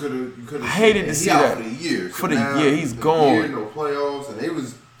 You could have. I hated to see that. For the year. For the year, he's gone. No playoffs, and it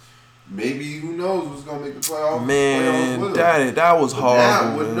was maybe who knows what's gonna make the playoffs. Man, that was horrible.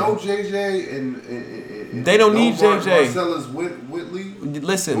 Now with no JJ and they don't need JJ. Marcellus Whitley.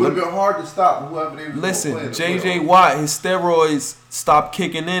 Listen, it would have been hard to stop whoever they were. Listen, JJ Watt, his steroids stopped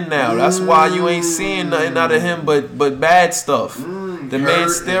kicking in now. That's why you ain't seeing nothing out of him but bad stuff. The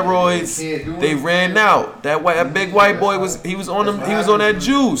man's steroids, they ran out. That big white boy was on that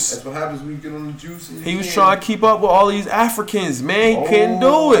juice. That's what happens when you get on the juice. He was trying to keep up with all these Africans, man. He couldn't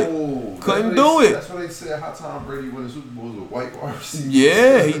do it. Couldn't do it. That's what they said. How Tom Brady won the Super Bowl with white bars.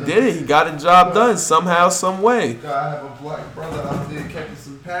 Yeah, he did it. He got the job done somehow, some way. I have a black brother out there catching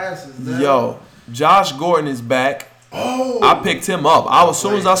some passes. Now. Yo, Josh Gordon is back. I picked him up. As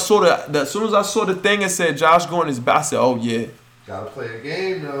soon as I saw the thing and said Josh Gordon is back, I said, oh yeah. Gotta play a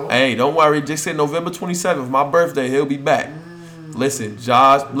game though. Hey, don't worry. Just say November 27th, my birthday. He'll be back. Listen,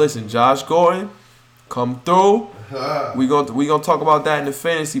 Josh Gordon, come through. We gonna talk about that in the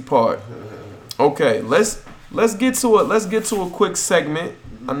fantasy part. Okay, let's get to it. Let's get to a quick segment.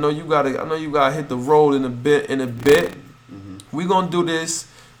 I know you gotta hit the road in a bit. We gonna do this.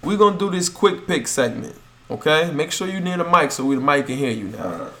 We gonna do this quick pick segment. Okay, make sure you near the mic so the mic can hear you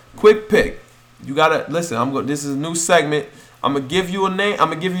now. Quick pick. You gotta listen. This is a new segment. I'm gonna give you a name. I'm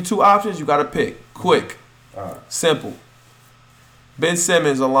gonna give you 2 options. You gotta pick. Quick. Simple. Ben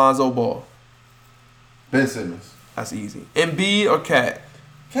Simmons or Lonzo Ball? Ben Simmons. That's easy. Embiid or Cat?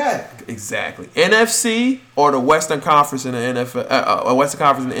 Cat. Exactly. NFC or the Western Conference in the NFL? Western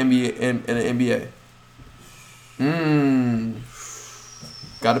Conference in the NBA.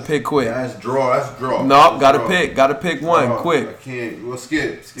 Gotta pick quick. Yeah, that's draw. Nope, gotta pick one quick. I can't. Well,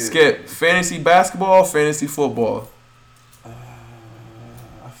 skip. Fantasy basketball, fantasy football.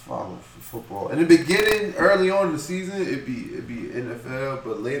 I follow football. In the beginning, early on in the season, it'd be NFL,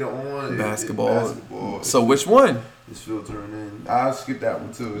 but later on, basketball. Basketball. So which one? It's filtering in. I'll skip that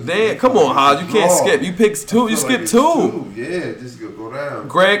one too. Damn, come on, Haas. You can't skip. You picked two. You skipped two. Yeah, just go down.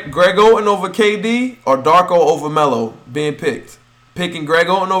 Greg Oden over KD or Darko over Melo being picked. Picking Greg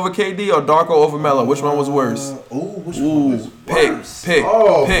Oden over KD or Darko over Melo. Which one was worse? Which one was worse? Pick.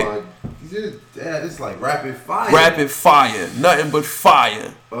 My. Yeah, it's like rapid fire. Rapid fire. Nothing but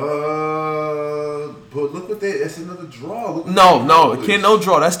fire. But look what that's another draw. No, it can't no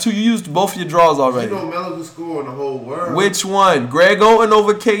draw. That's two. You used both of your draws already. You know Melo can score in the whole world. Which one? Greg Oden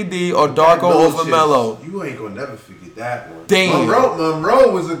over KD or Darko over Melo? You ain't gonna never forget that one. Damn.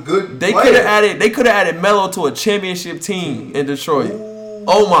 Monroe was a good player. They could have added Melo to a championship team in Detroit.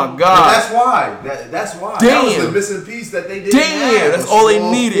 Oh my God. That's why. Damn. That was the missing piece that they didn't have. That's all they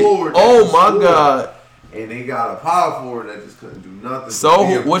needed. Oh my God. And they got a power forward that just couldn't do nothing. So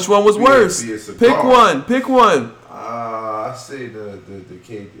which one was worse? Pick one. I say the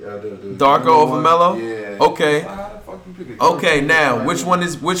Darko over Melo. Yeah. Okay. Okay. Now which one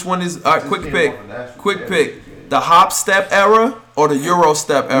is? Quick pick. The hop step era or the Euro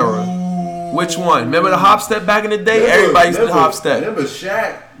step era? Which one? Remember the hop step back in the day? Everybody used to do hop step. Remember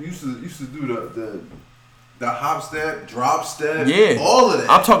Shaq used to do the hop step, drop step, all of that.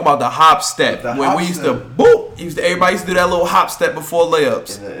 I'm talking about the hop step. When we used to boop, everybody used to do that little hop step before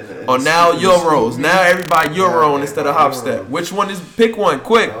layups. And now Euros. Now everybody Euro instead of hop step. Which one is? Pick one,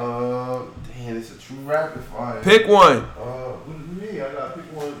 quick. Damn, it's a true rapid fire. Pick one. What do you mean? I gotta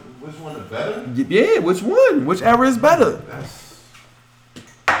pick one. Which one is better? Yeah, which one? Which era is better?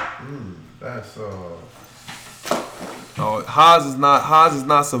 Haas is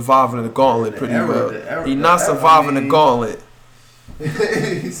not surviving the gauntlet pretty well. He's not surviving the gauntlet.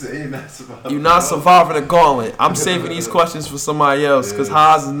 He said he's not surviving. You're not surviving the gauntlet. I'm saving these questions for somebody else because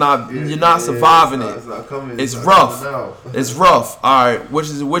Haas is not. You're not surviving it. It's rough. It's rough. All right. Which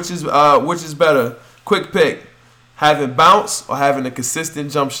is better? Quick pick. Having bounce or having a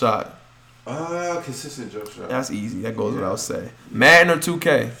consistent jump shot? Consistent jump shot. That's easy. That goes without saying. Madden or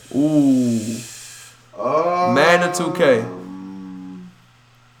 2K? Ooh. Madden or 2K?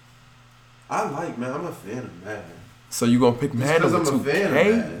 I'm a fan of Madden. So you gonna pick Madden over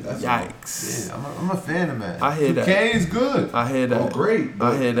 2K? Yikes! Yeah, I'm a fan of Madden. I hear 2K that. 2K is good. I hear that. Oh, great.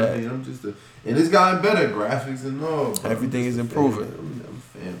 I hear that. And it's gotten better, graphics and all. Everything is improving. I'm a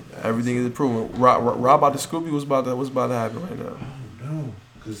fan of that. Everything is improving. Rob about the Scooby. What's about to happen right now? I don't know.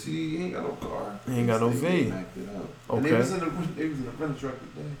 Cause he ain't got no car. He ain't got no V. Okay. And they was in the rental truck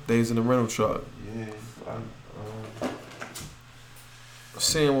today. They was in the rental truck. Yeah.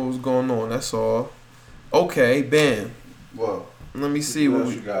 Seeing what was going on. That's all. Okay, bam. Well, let me see what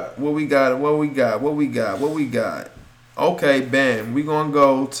we got. What we got. Okay, bam. We gonna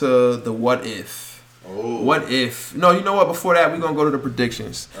go to the what if. Oh. What if? No, you know what? Before that, we gonna go to the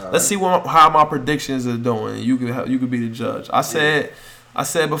predictions. Let's see how my predictions are doing. You could be the judge. I said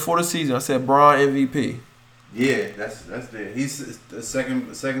before the season. I said Bron MVP. Yeah, that's there. He's the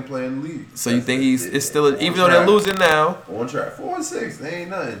second player in the league. So you think it's still even though they're losing now? On track, 4-6. They ain't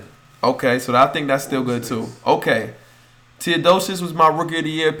nothing. Okay, so I think that's still good too. Okay, Theodosius was my rookie of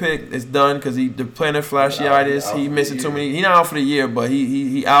the year pick. It's done because the plantar fasciitis. He missing too many. He not out for the year, but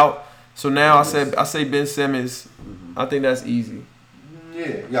he out. So now I say Ben Simmons. Mm-hmm. I think that's easy. Yeah,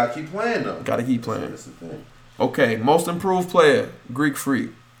 you gotta keep playing though. Gotta keep playing. That's the thing. Okay, most improved player, Greek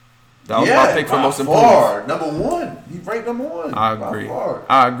Freak. That was my pick for most improved. Number one. He ranked number one. I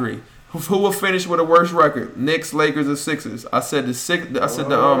agree. Who will finish with a worse record? Knicks, Lakers, or Sixers? I said the Lakers are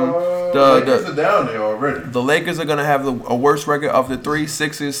down there already. The Lakers are gonna have a worse record of the three.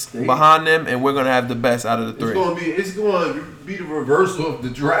 Sixers behind them, and we're gonna have the best out of the three. It's going to be the reversal of the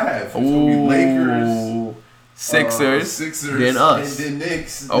draft. It's going to be Lakers. Sixers, then us. And then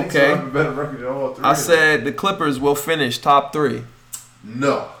Knicks. Okay. Knicks will have a better record than all three. I said the Clippers will finish top 3.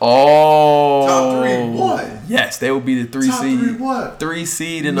 No. Oh. Top 3 what? Yes, they will be the 3 seed. Top 3 what? 3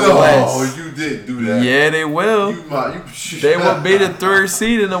 seed in the West. No, you didn't do that. Yeah, they will. They will be the 3rd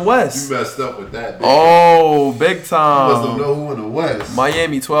seed in the West. You messed up with that. Big time. You must don't know who in the West.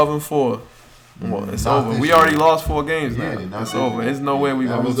 Miami 12-4. Well, it's over. We already lost 4 games now. It's over. There's no way we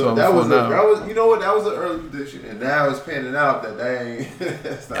gonna lose 12-4 now. You know what? That was an early prediction, and now it's panning out that they ain't.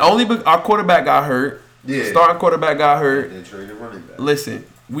 Only our quarterback got hurt. Yeah. Starting quarterback got hurt. And traded running back. Listen,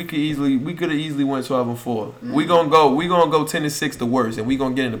 we could have easily went 12-4. Mm-hmm. We gonna go 10-6 the worst, and we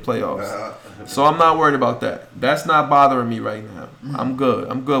gonna get in the playoffs. So I'm not worried about that. That's not bothering me right now. Mm-hmm. I'm good.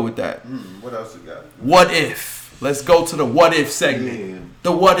 I'm good with that. Mm-hmm. What else you got? What if? Let's go to the what if segment. Damn.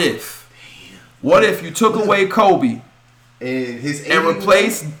 The what if. Damn. What if you took away Kobe and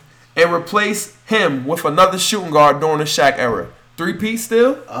replace him with another shooting guard during the Shaq era? 3-peat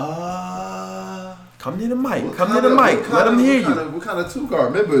still? Come near the mic. Let him hear you. What kind of two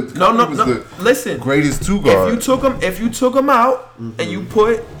guard? Remember, no. Listen, greatest two guard. If you took him out and you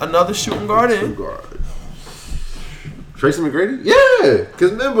put another shooting guard in. Tracy McGrady? Yeah,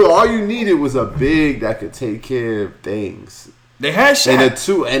 because remember, all you needed was a big that could take care of things. They had Shaq. And a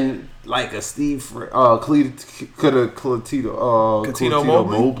two, and like a Steve, Coutinho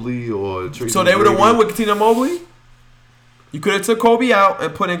Mobley or Tracy So they would have won with Coutinho Mobley? You could have took Kobe out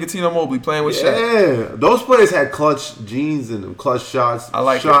and put in Coutinho Mobley playing with Shaq. Yeah, those players had clutch genes in them, clutch shots. I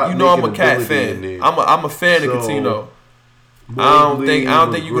like that. You know I'm a Cat fan. I'm a fan of Coutinho. I don't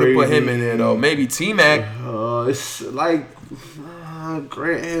think you could have put him in there though. Maybe T-Mac. It's like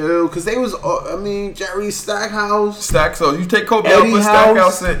Grant Hill because they was. Jerry Stackhouse. So you take Kobe out, put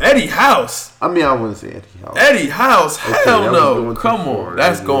Stackhouse in. Eddie House. I wouldn't say Eddie House. Eddie House. Hell no. Come on,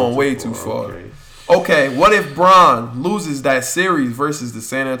 that's going way too far. Okay, what if Bron loses that series versus the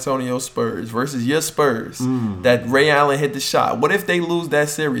San Antonio Spurs, versus your Spurs, that Ray Allen hit the shot? What if they lose that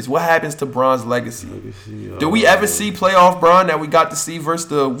series? What happens to Bron's legacy? Do we ever see playoff Bron that we got to see versus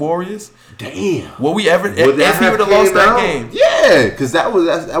the Warriors? Damn. Will we ever, if he would have lost that game? Yeah, because that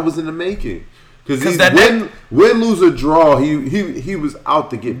was in the making. Because win, lose, or draw, he was out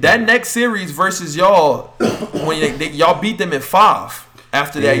to get that next series versus y'all, when y'all beat them in 5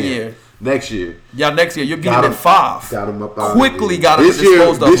 after that year. Next year. Next year. You're getting him in 5. Got him up out quickly got him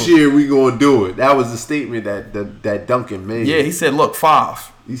disposed of him. This year we going to do it. That was the statement that Duncan made. Yeah, he said, look,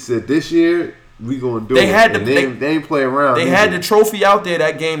 5. He said, this year we going to do it. They ain't play around. They had the trophy out there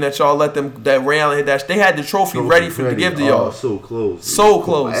that game that y'all let them, that Ray Allen hit that. They had the trophy ready to give to y'all. So close. So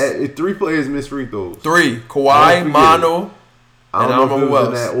close. 3 players missed free throws. 3. Kawhi, Manu, I don't know if it was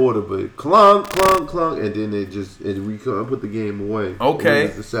in that order, but clunk, and then we couldn't put the game away. Okay.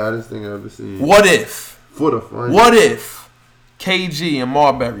 It was the saddest thing I've ever seen. What if? For the final. What if KG and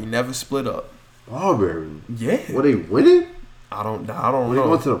Marbury never split up? Marbury? Yeah. Were they winning? I don't know. When they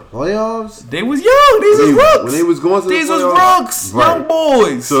went to the playoffs? They was young. These was rooks. When they was going to the playoffs? These was rooks. Right. Young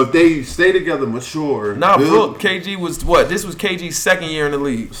boys. So if they stay together, mature. Rook. KG was what? This was KG's second year in the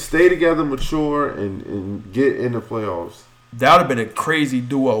league. Stay together, mature, and get in the playoffs. That would have been a crazy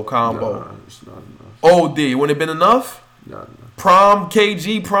duo combo. Nah, it's not enough. OD. Wouldn't it been enough? Not enough. Prom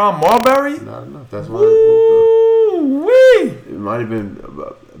KG, prom Marbury? Not enough. That's why they broke up. Wee. It might have been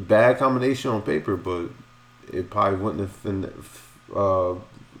a bad combination on paper, but it probably wouldn't have been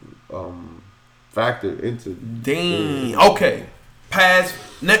factored into. Dang. Okay.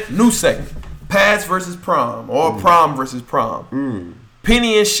 New segment. Pass versus prom, or prom versus prom.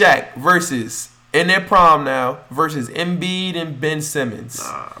 Penny and Shaq versus, in their prom now, versus Embiid and Ben Simmons.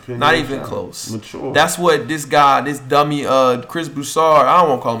 Not even close. Mature. That's what this dummy, Chris Broussard. I don't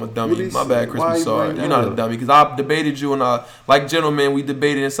want to call him a dummy. My bad, Chris Broussard. You're not a dummy, because I debated you, and like gentlemen, we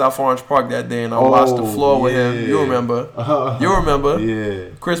debated in South Orange Park that day, and I watched the floor with him. You remember? You remember? Yeah.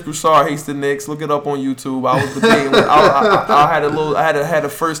 Chris Broussard hates the Knicks. Look it up on YouTube. I was debating. I had a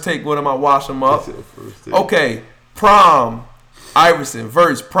first take with him. I washed him up. Okay, prom. Iverson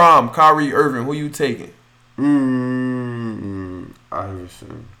versus prom Kyrie Irving. Who you taking?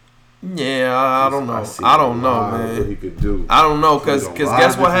 Iverson. Yeah, I don't know. I don't know, man. What he could do. I don't know, cause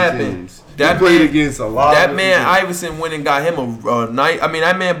guess what happened? That played against a lot. That man Iverson went and got him a night. I mean,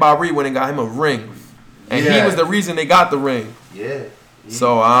 that man Barry went and got him a ring, and he was the reason they got the ring. Yeah.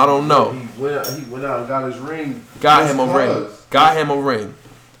 So I don't know. He went out and got his ring. Got him a ring.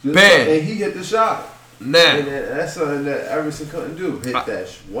 Ben. And he hit the shot. Now, and that's something that Iverson couldn't do. Hit that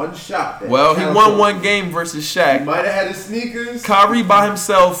one shot. Well, he won one game versus Shaq. He might have had his sneakers. Kyrie by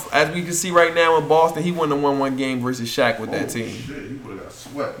himself, as we can see right now in Boston, he wouldn't have won one game versus Shaq with that team. Shit, he would have got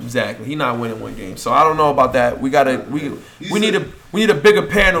swept. Exactly. He not winning one game. So I don't know about that. We need a bigger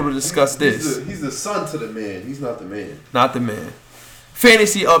panel to discuss this. He's the son to the man. He's not the man. Not the man.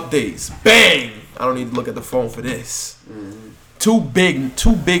 Fantasy updates. Bang! I don't need to look at the phone for this. Mm-hmm. Two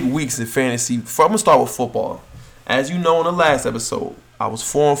big weeks in fantasy. I'm gonna start with football. As you know, in the last episode, I was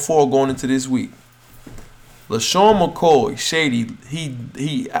 4-4 going into this week. LaShawn McCoy, Shady,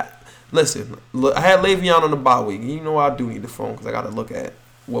 listen. I had Le'Veon on the bye week. You know I do need the phone because I got to look at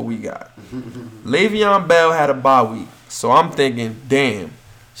what we got. Le'Veon Bell had a bye week, so I'm thinking, damn,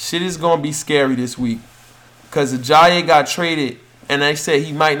 shit is gonna be scary this week because Ajayi got traded, and they said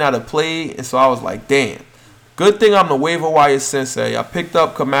he might not have played, and so I was like, damn. Good thing I'm the waiver wire sensei. I picked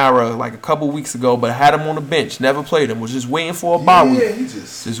up Kamara like a couple weeks ago, but I had him on the bench. Never played him. Was just waiting for a bye week. He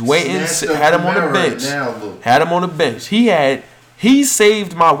just waiting. Had him on the bench. Had him on the bench. He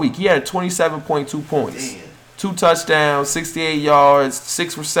saved my week. He had 27.2 points. Damn. 2 touchdowns, 68 yards,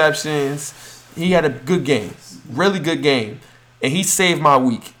 6 receptions. He had a good game. Really good game. And he saved my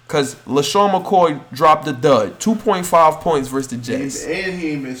week. Because LaShawn McCoy dropped the dud. 2.5 points versus the Jets. And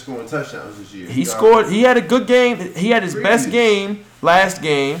he ain't been scoring touchdowns this year. He scored. He had a good game. He had his best game last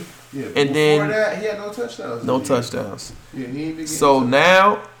game. Yeah, and then that, he had no touchdowns. No touchdowns. Yeah, he ain't been so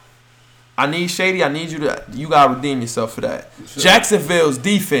now, I need Shady. I need you gotta redeem yourself for that. Sure. Jacksonville's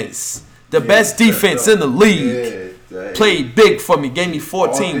defense, the best defense in the league, played big for me. Gave me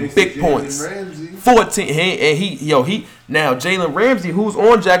 14 big points. 14. He now Jalen Ramsey, who's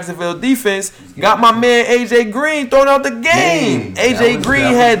on Jacksonville defense, got my man AJ Green thrown out the game. AJ Green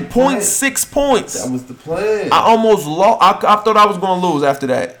had 0.6 points. That was the plan. I almost lost. I thought I was gonna lose after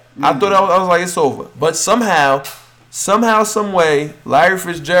that. I thought I was like, it's over. But somehow, some way, Larry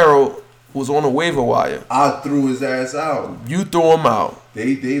Fitzgerald was on the waiver wire. I threw his ass out. You threw him out.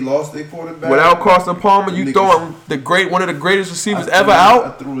 They lost their quarterback. Without Carson Palmer, you throw him one of the greatest receivers ever out.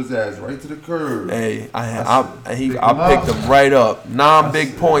 I threw his ass right to the curb. Hey, I picked him right up. 9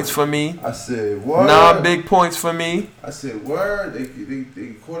 big points for me. I said, what? 9 big points for me. I said, word. They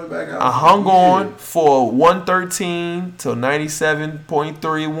quarterback out. I hung on for 113 to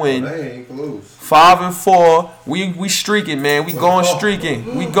 97.3 win. Oh, they ain't close. 5-4. We streaking, man. We going streaking.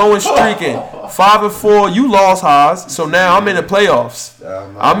 5-4. You lost, Haas. So now I'm in the playoffs.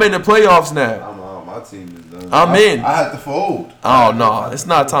 I'm in the playoffs now. My team is done. I'm in. I had to fold. Oh, no. It's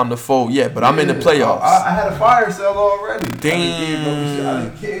not time to fold yet, but I'm in the playoffs. I had a fire sale already. Damn.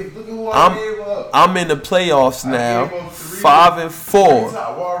 Look at who I gave up. I'm in the playoffs now. 5-4.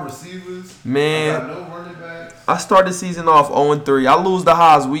 Top wide receivers. Man. I got no running backs. I started the season off 0-3. I lose the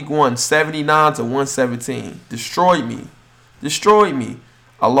Haas week 1, 79 to 117. Destroyed me.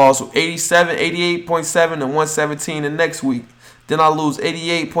 I lost 87, 88.7 to 117 the next week. Then I lose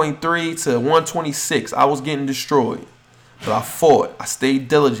 88.3 to 126. I was getting destroyed. But I fought. I stayed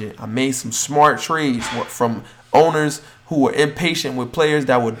diligent. I made some smart trades from owners who were impatient with players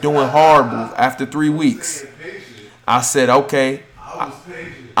that were doing horrible after 3 weeks. I said, okay, I'm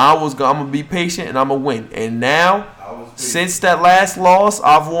going to be patient and I'm going to win. And now, since that last loss,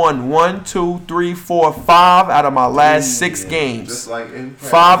 I've won 1, 2, 3, 4, 5 out of my last 6 games. Just like in practice.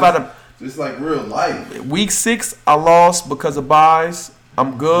 5 out of... Just like real life. Week 6, I lost because of buys.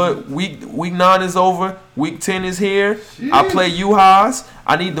 I'm good. Week 9 is over. Week 10 is here. Jeez. I play you Haas.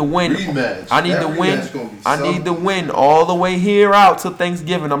 I need to win. Rematch. I need to win all the way here out till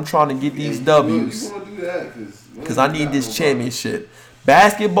Thanksgiving. I'm trying to get these W's. You want to do that because I need this championship.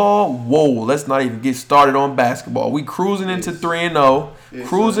 Basketball, whoa, let's not even get started on basketball. We cruising into 3-0.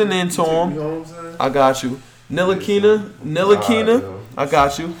 Cruising into them. I got you. Ntilikina, I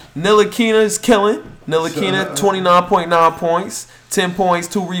got you. Ntilikina is killing. Ntilikina, 29.9 points, 10 points,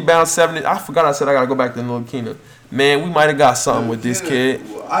 2 rebounds, 7. I forgot I said I got to go back to Ntilikina. Man, we might have got something with this kid.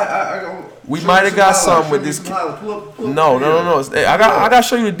 We might have got something with this kid. No. I got to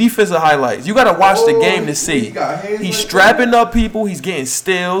show you the defensive highlights. You got to watch the game to see. He's strapping up people. He's getting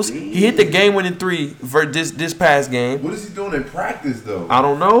steals. He hit the game-winning 3 this past game. What is he doing in practice, though? I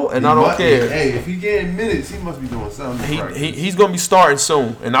don't know, and I don't care. Hey, if he getting minutes, he must be doing something. He's going to be starting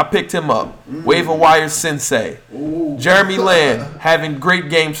soon, and I picked him up. Waiver wire sensei. Jeremy Lamb having great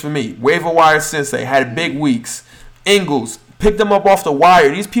games for me. Waiver wire sensei had big weeks. Ingles picked them up off the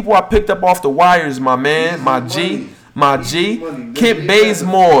wire. These people I picked up off the wires, my man, my G. Kent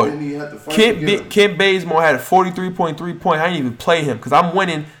Bazemore. Kent Bazemore had a 43.3 point. I didn't even play him because I'm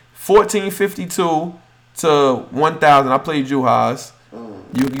winning 1452 to 1000. I played Juhas.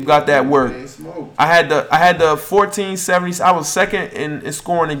 You got that work. I had the 1470. I was second in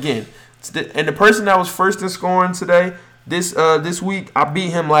scoring again. And the person that was first in scoring today, this week, I beat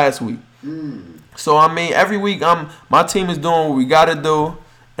him last week. So, I mean, every week my team is doing what we got to do,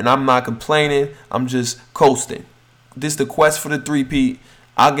 and I'm not complaining. I'm just coasting. This is the quest for the 3-peat.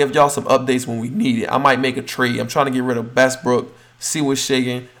 I'll give y'all some updates when we need it. I might make a trade. I'm trying to get rid of Bestbrook, see what's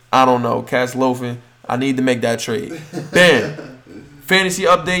shaking. I don't know. Cat's loafing. I need to make that trade. Bam. Fantasy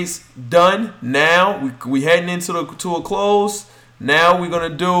updates done. Now we heading into a close. Now we're going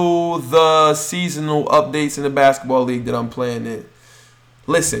to do the seasonal updates in the basketball league that I'm playing in.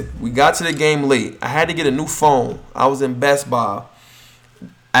 Listen, we got to the game late. I had to get a new phone. I was in Best Buy.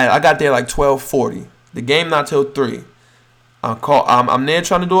 I got there like 12:40. The game not till 3. I'm there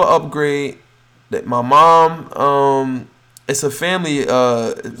trying to do an upgrade. That my mom, it's a family.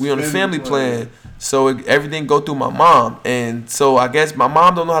 We on a family plan, so everything go through my mom. And so I guess my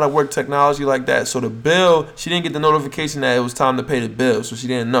mom don't know how to work technology like that. So the bill, she didn't get the notification that it was time to pay the bill, so she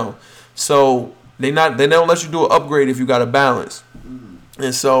didn't know. So they don't let you do an upgrade if you got a balance.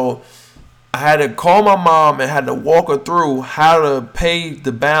 And so I had to call my mom and had to walk her through how to pay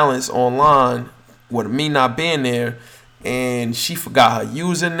the balance online with me not being there. and she forgot her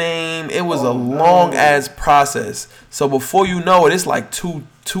username. It was a long ass process. So before you know it, it's like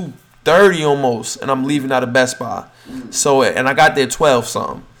 2:30 almost, and I'm leaving out of Best Buy. So, and I got there 12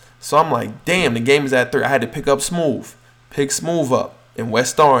 something. So I'm like, damn, the game is at 3. I had to pick Smooth up in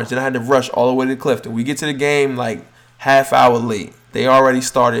West Orange. Then I had to rush all the way to Clifton. We get to the game like half hour late. They already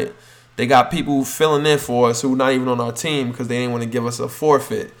started. They got people filling in for us who not even on our team because they didn't want to give us a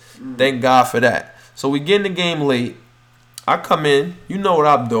forfeit. Thank God for that. So we get in the game late. I come in. You know what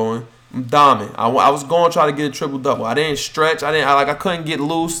I'm doing. I'm doming. I was going to try to get a triple-double. I didn't stretch. I couldn't get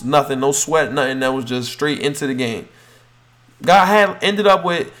loose. Nothing. No sweat. Nothing. That was just straight into the game.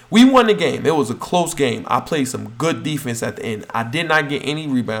 We won the game. It was a close game. I played some good defense at the end. I did not get any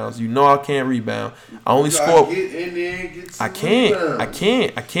rebounds. You know I can't rebound. I only scored. I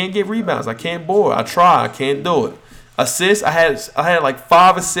can't get rebounds. I can't board. I try. I can't do it. Assists. I had like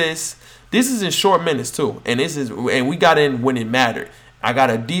 5 assists. This is in short minutes too, and we got in when it mattered. I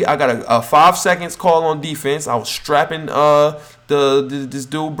got a 5 seconds call on defense. I was strapping this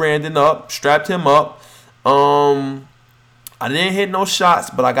dude Brandon up, strapped him up. I didn't hit no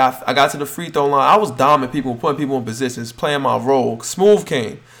shots, but I got to the free throw line. I was dominating people, putting people in positions, playing my role. Smooth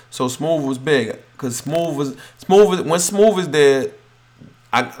came, so Smooth was big because Smooth when Smooth is there,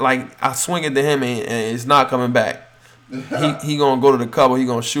 I swing it to him and it's not coming back. He gonna go to the cover. He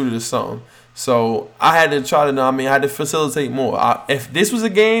gonna shoot it or something. So I had to try to. I had to facilitate more. If this was a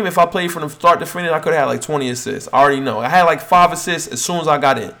game, if I played from the start to finish, I could have had like 20 assists. I already know. I had like 5 assists as soon as I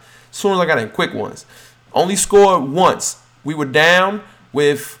got in. Quick ones. Only scored once. We were down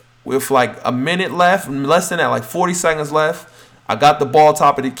with like a minute left, less than that, like 40 seconds left. I got the ball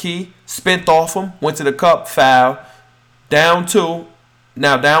top of the key, spent off him, went to the cup, foul. Down 2,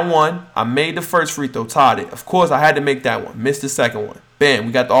 now down 1. I made the first free throw, tied it. Of course, I had to make that one. Missed the second one. Bam,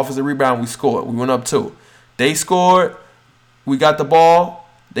 we got the offensive rebound, we scored. We went up 2. They scored. We got the ball.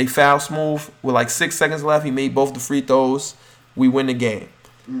 They fouled Smooth with like 6 seconds left. He made both the free throws. We win the game.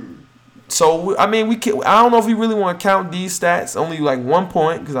 So, I mean, I don't know if we really want to count these stats. Only like 1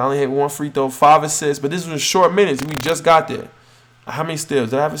 point because I only had 1 free throw, 5 assists. But this was short minutes. We just got there. How many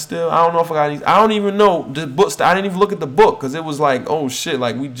steals? Did I have a steal? I don't know if I got any. I don't even know the book. I didn't even look at the book because it was like, oh shit,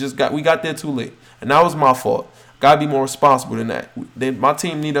 like we got there too late, and that was my fault. Gotta be more responsible than that. My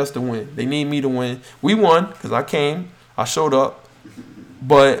team need us to win. They need me to win. We won because I came. I showed up,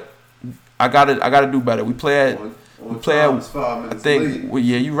 but I gotta do better. We play at. I think. Well,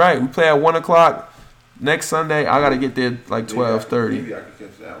 yeah, you're right. We play at 1:00 next Sunday. I gotta get there like 12:30. Maybe I can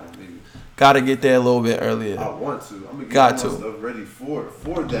catch that one. Maybe. Gotta get there a little bit earlier. I want to. I'm gonna get stuff ready for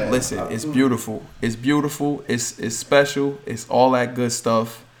that. Listen, it's beautiful. It's beautiful. It's special. It's all that good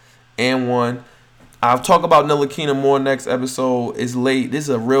stuff. And one. I'll talk about Nilakina more next episode. It's late. This is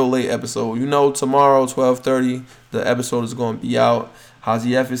a real late episode. You know, tomorrow, 12:30, the episode is going to be out.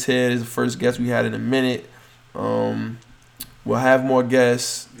 Hazy F is here. This is the first guest we had in a minute. We'll have more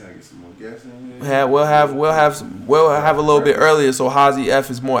guests. You gotta get some more guests in here. We'll have a little bit earlier, so Hazy F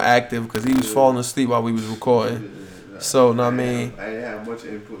is more active because he was falling asleep while we was recording. So, I mean, I didn't have much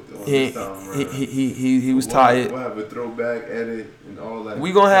input on this time. He was tired. We'll have a throwback edit and all that.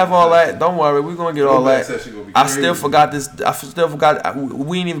 We gonna have all that. Don't worry, we gonna get all that. I still forgot this.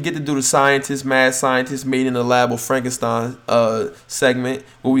 We didn't even get to do the mad scientist made in the lab with Frankenstein segment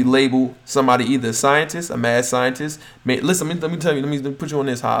where we label somebody either a scientist, a mad scientist. Listen, let me tell you. Let me put you on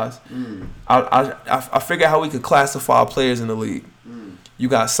this, Haas. I figured how we could classify players in the league. You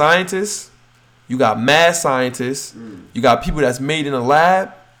got scientists. You got mad scientists, you got people that's made in a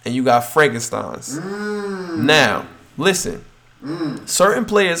lab, and you got Frankensteins. Now, listen. Certain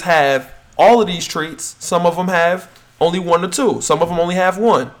players have all of these traits. Some of them have only 1 or 2. Some of them only have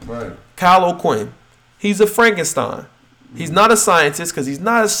 1. Right. Kyle O'Quinn. He's a Frankenstein. He's not a scientist because he's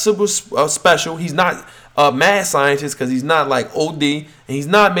not a super special. He's not a mad scientist because he's not like OD. And he's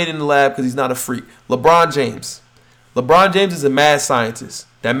not made in the lab because he's not a freak. LeBron James. LeBron James is a mad scientist.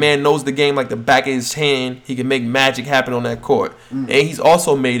 That man knows the game like the back of his hand. He can make magic happen on that court. And he's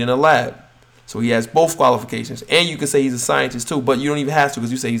also made in a lab. So he has both qualifications. And you can say he's a scientist too, but you don't even have to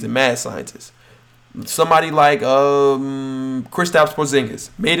because you say he's a mad scientist. Somebody like Kristaps Porzingis,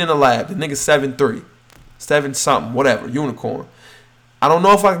 made in a lab. The nigga's 7'3", 7-something, whatever, unicorn. I don't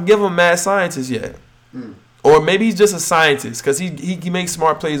know if I can give him a mad scientist yet. Or maybe he's just a scientist because he makes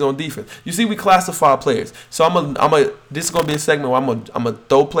smart plays on defense. You see, we classify players. So this is gonna be a segment where I'm gonna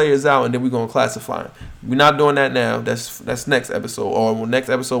throw players out and then we're gonna classify them. We're not doing that now. That's next episode or next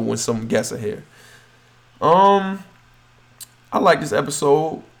episode when some guests are here. I like this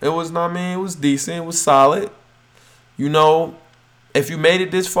episode. It was it was decent. It was solid. You know, if you made it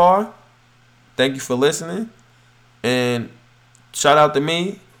this far, thank you for listening. And shout out to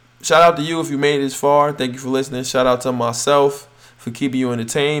me. Shout out to you if you made it this far. Thank you for listening. Shout out to myself for keeping you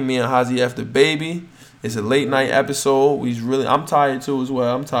entertained. Me and Hazy after baby. It's a late night episode. I'm tired too as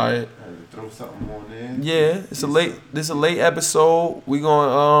well. I'm tired. Throw something on there. Yeah, this is a late episode. We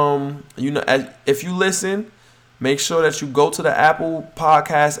going if you listen, make sure that you go to the Apple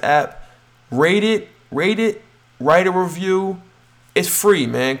Podcast app, rate it, write a review. It's free,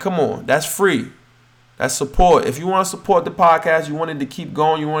 man. Come on, that's free. That's support. If you want to support the podcast, you want it to keep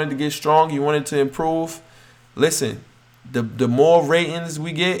going, you want it to get strong, you want it to improve. Listen, the more ratings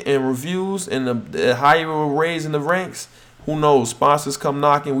we get and reviews, and the higher we're raised in the ranks. Who knows? Sponsors come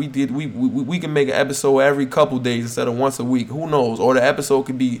knocking. We can make an episode every couple days instead of once a week. Who knows? Or the episode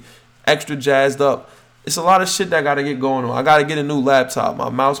could be extra jazzed up. It's a lot of shit that I gotta get going on. I gotta get a new laptop. My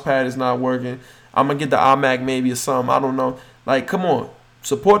mouse pad is not working. I'm gonna get the iMac maybe or something. I don't know. Like, come on.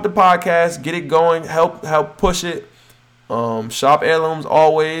 Support the podcast. Get it going. Help push it. Shop Heirlooms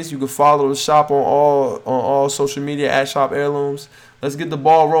always. You can follow the shop on all social media at Shop Heirlooms. Let's get the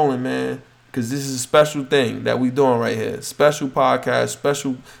ball rolling, man. Because this is a special thing that we doing right here. Special podcast,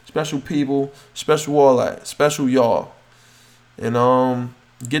 special people, special all that, special y'all. And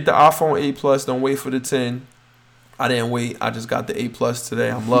get the iPhone 8 Plus. Don't wait for the 10. I didn't wait. I just got the 8 Plus today.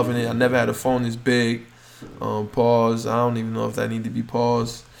 I'm loving it. I never had a phone this big. Pause. I don't even know if that need to be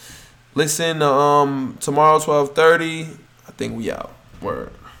paused. Listen, tomorrow 12:30. I think we out.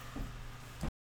 Word.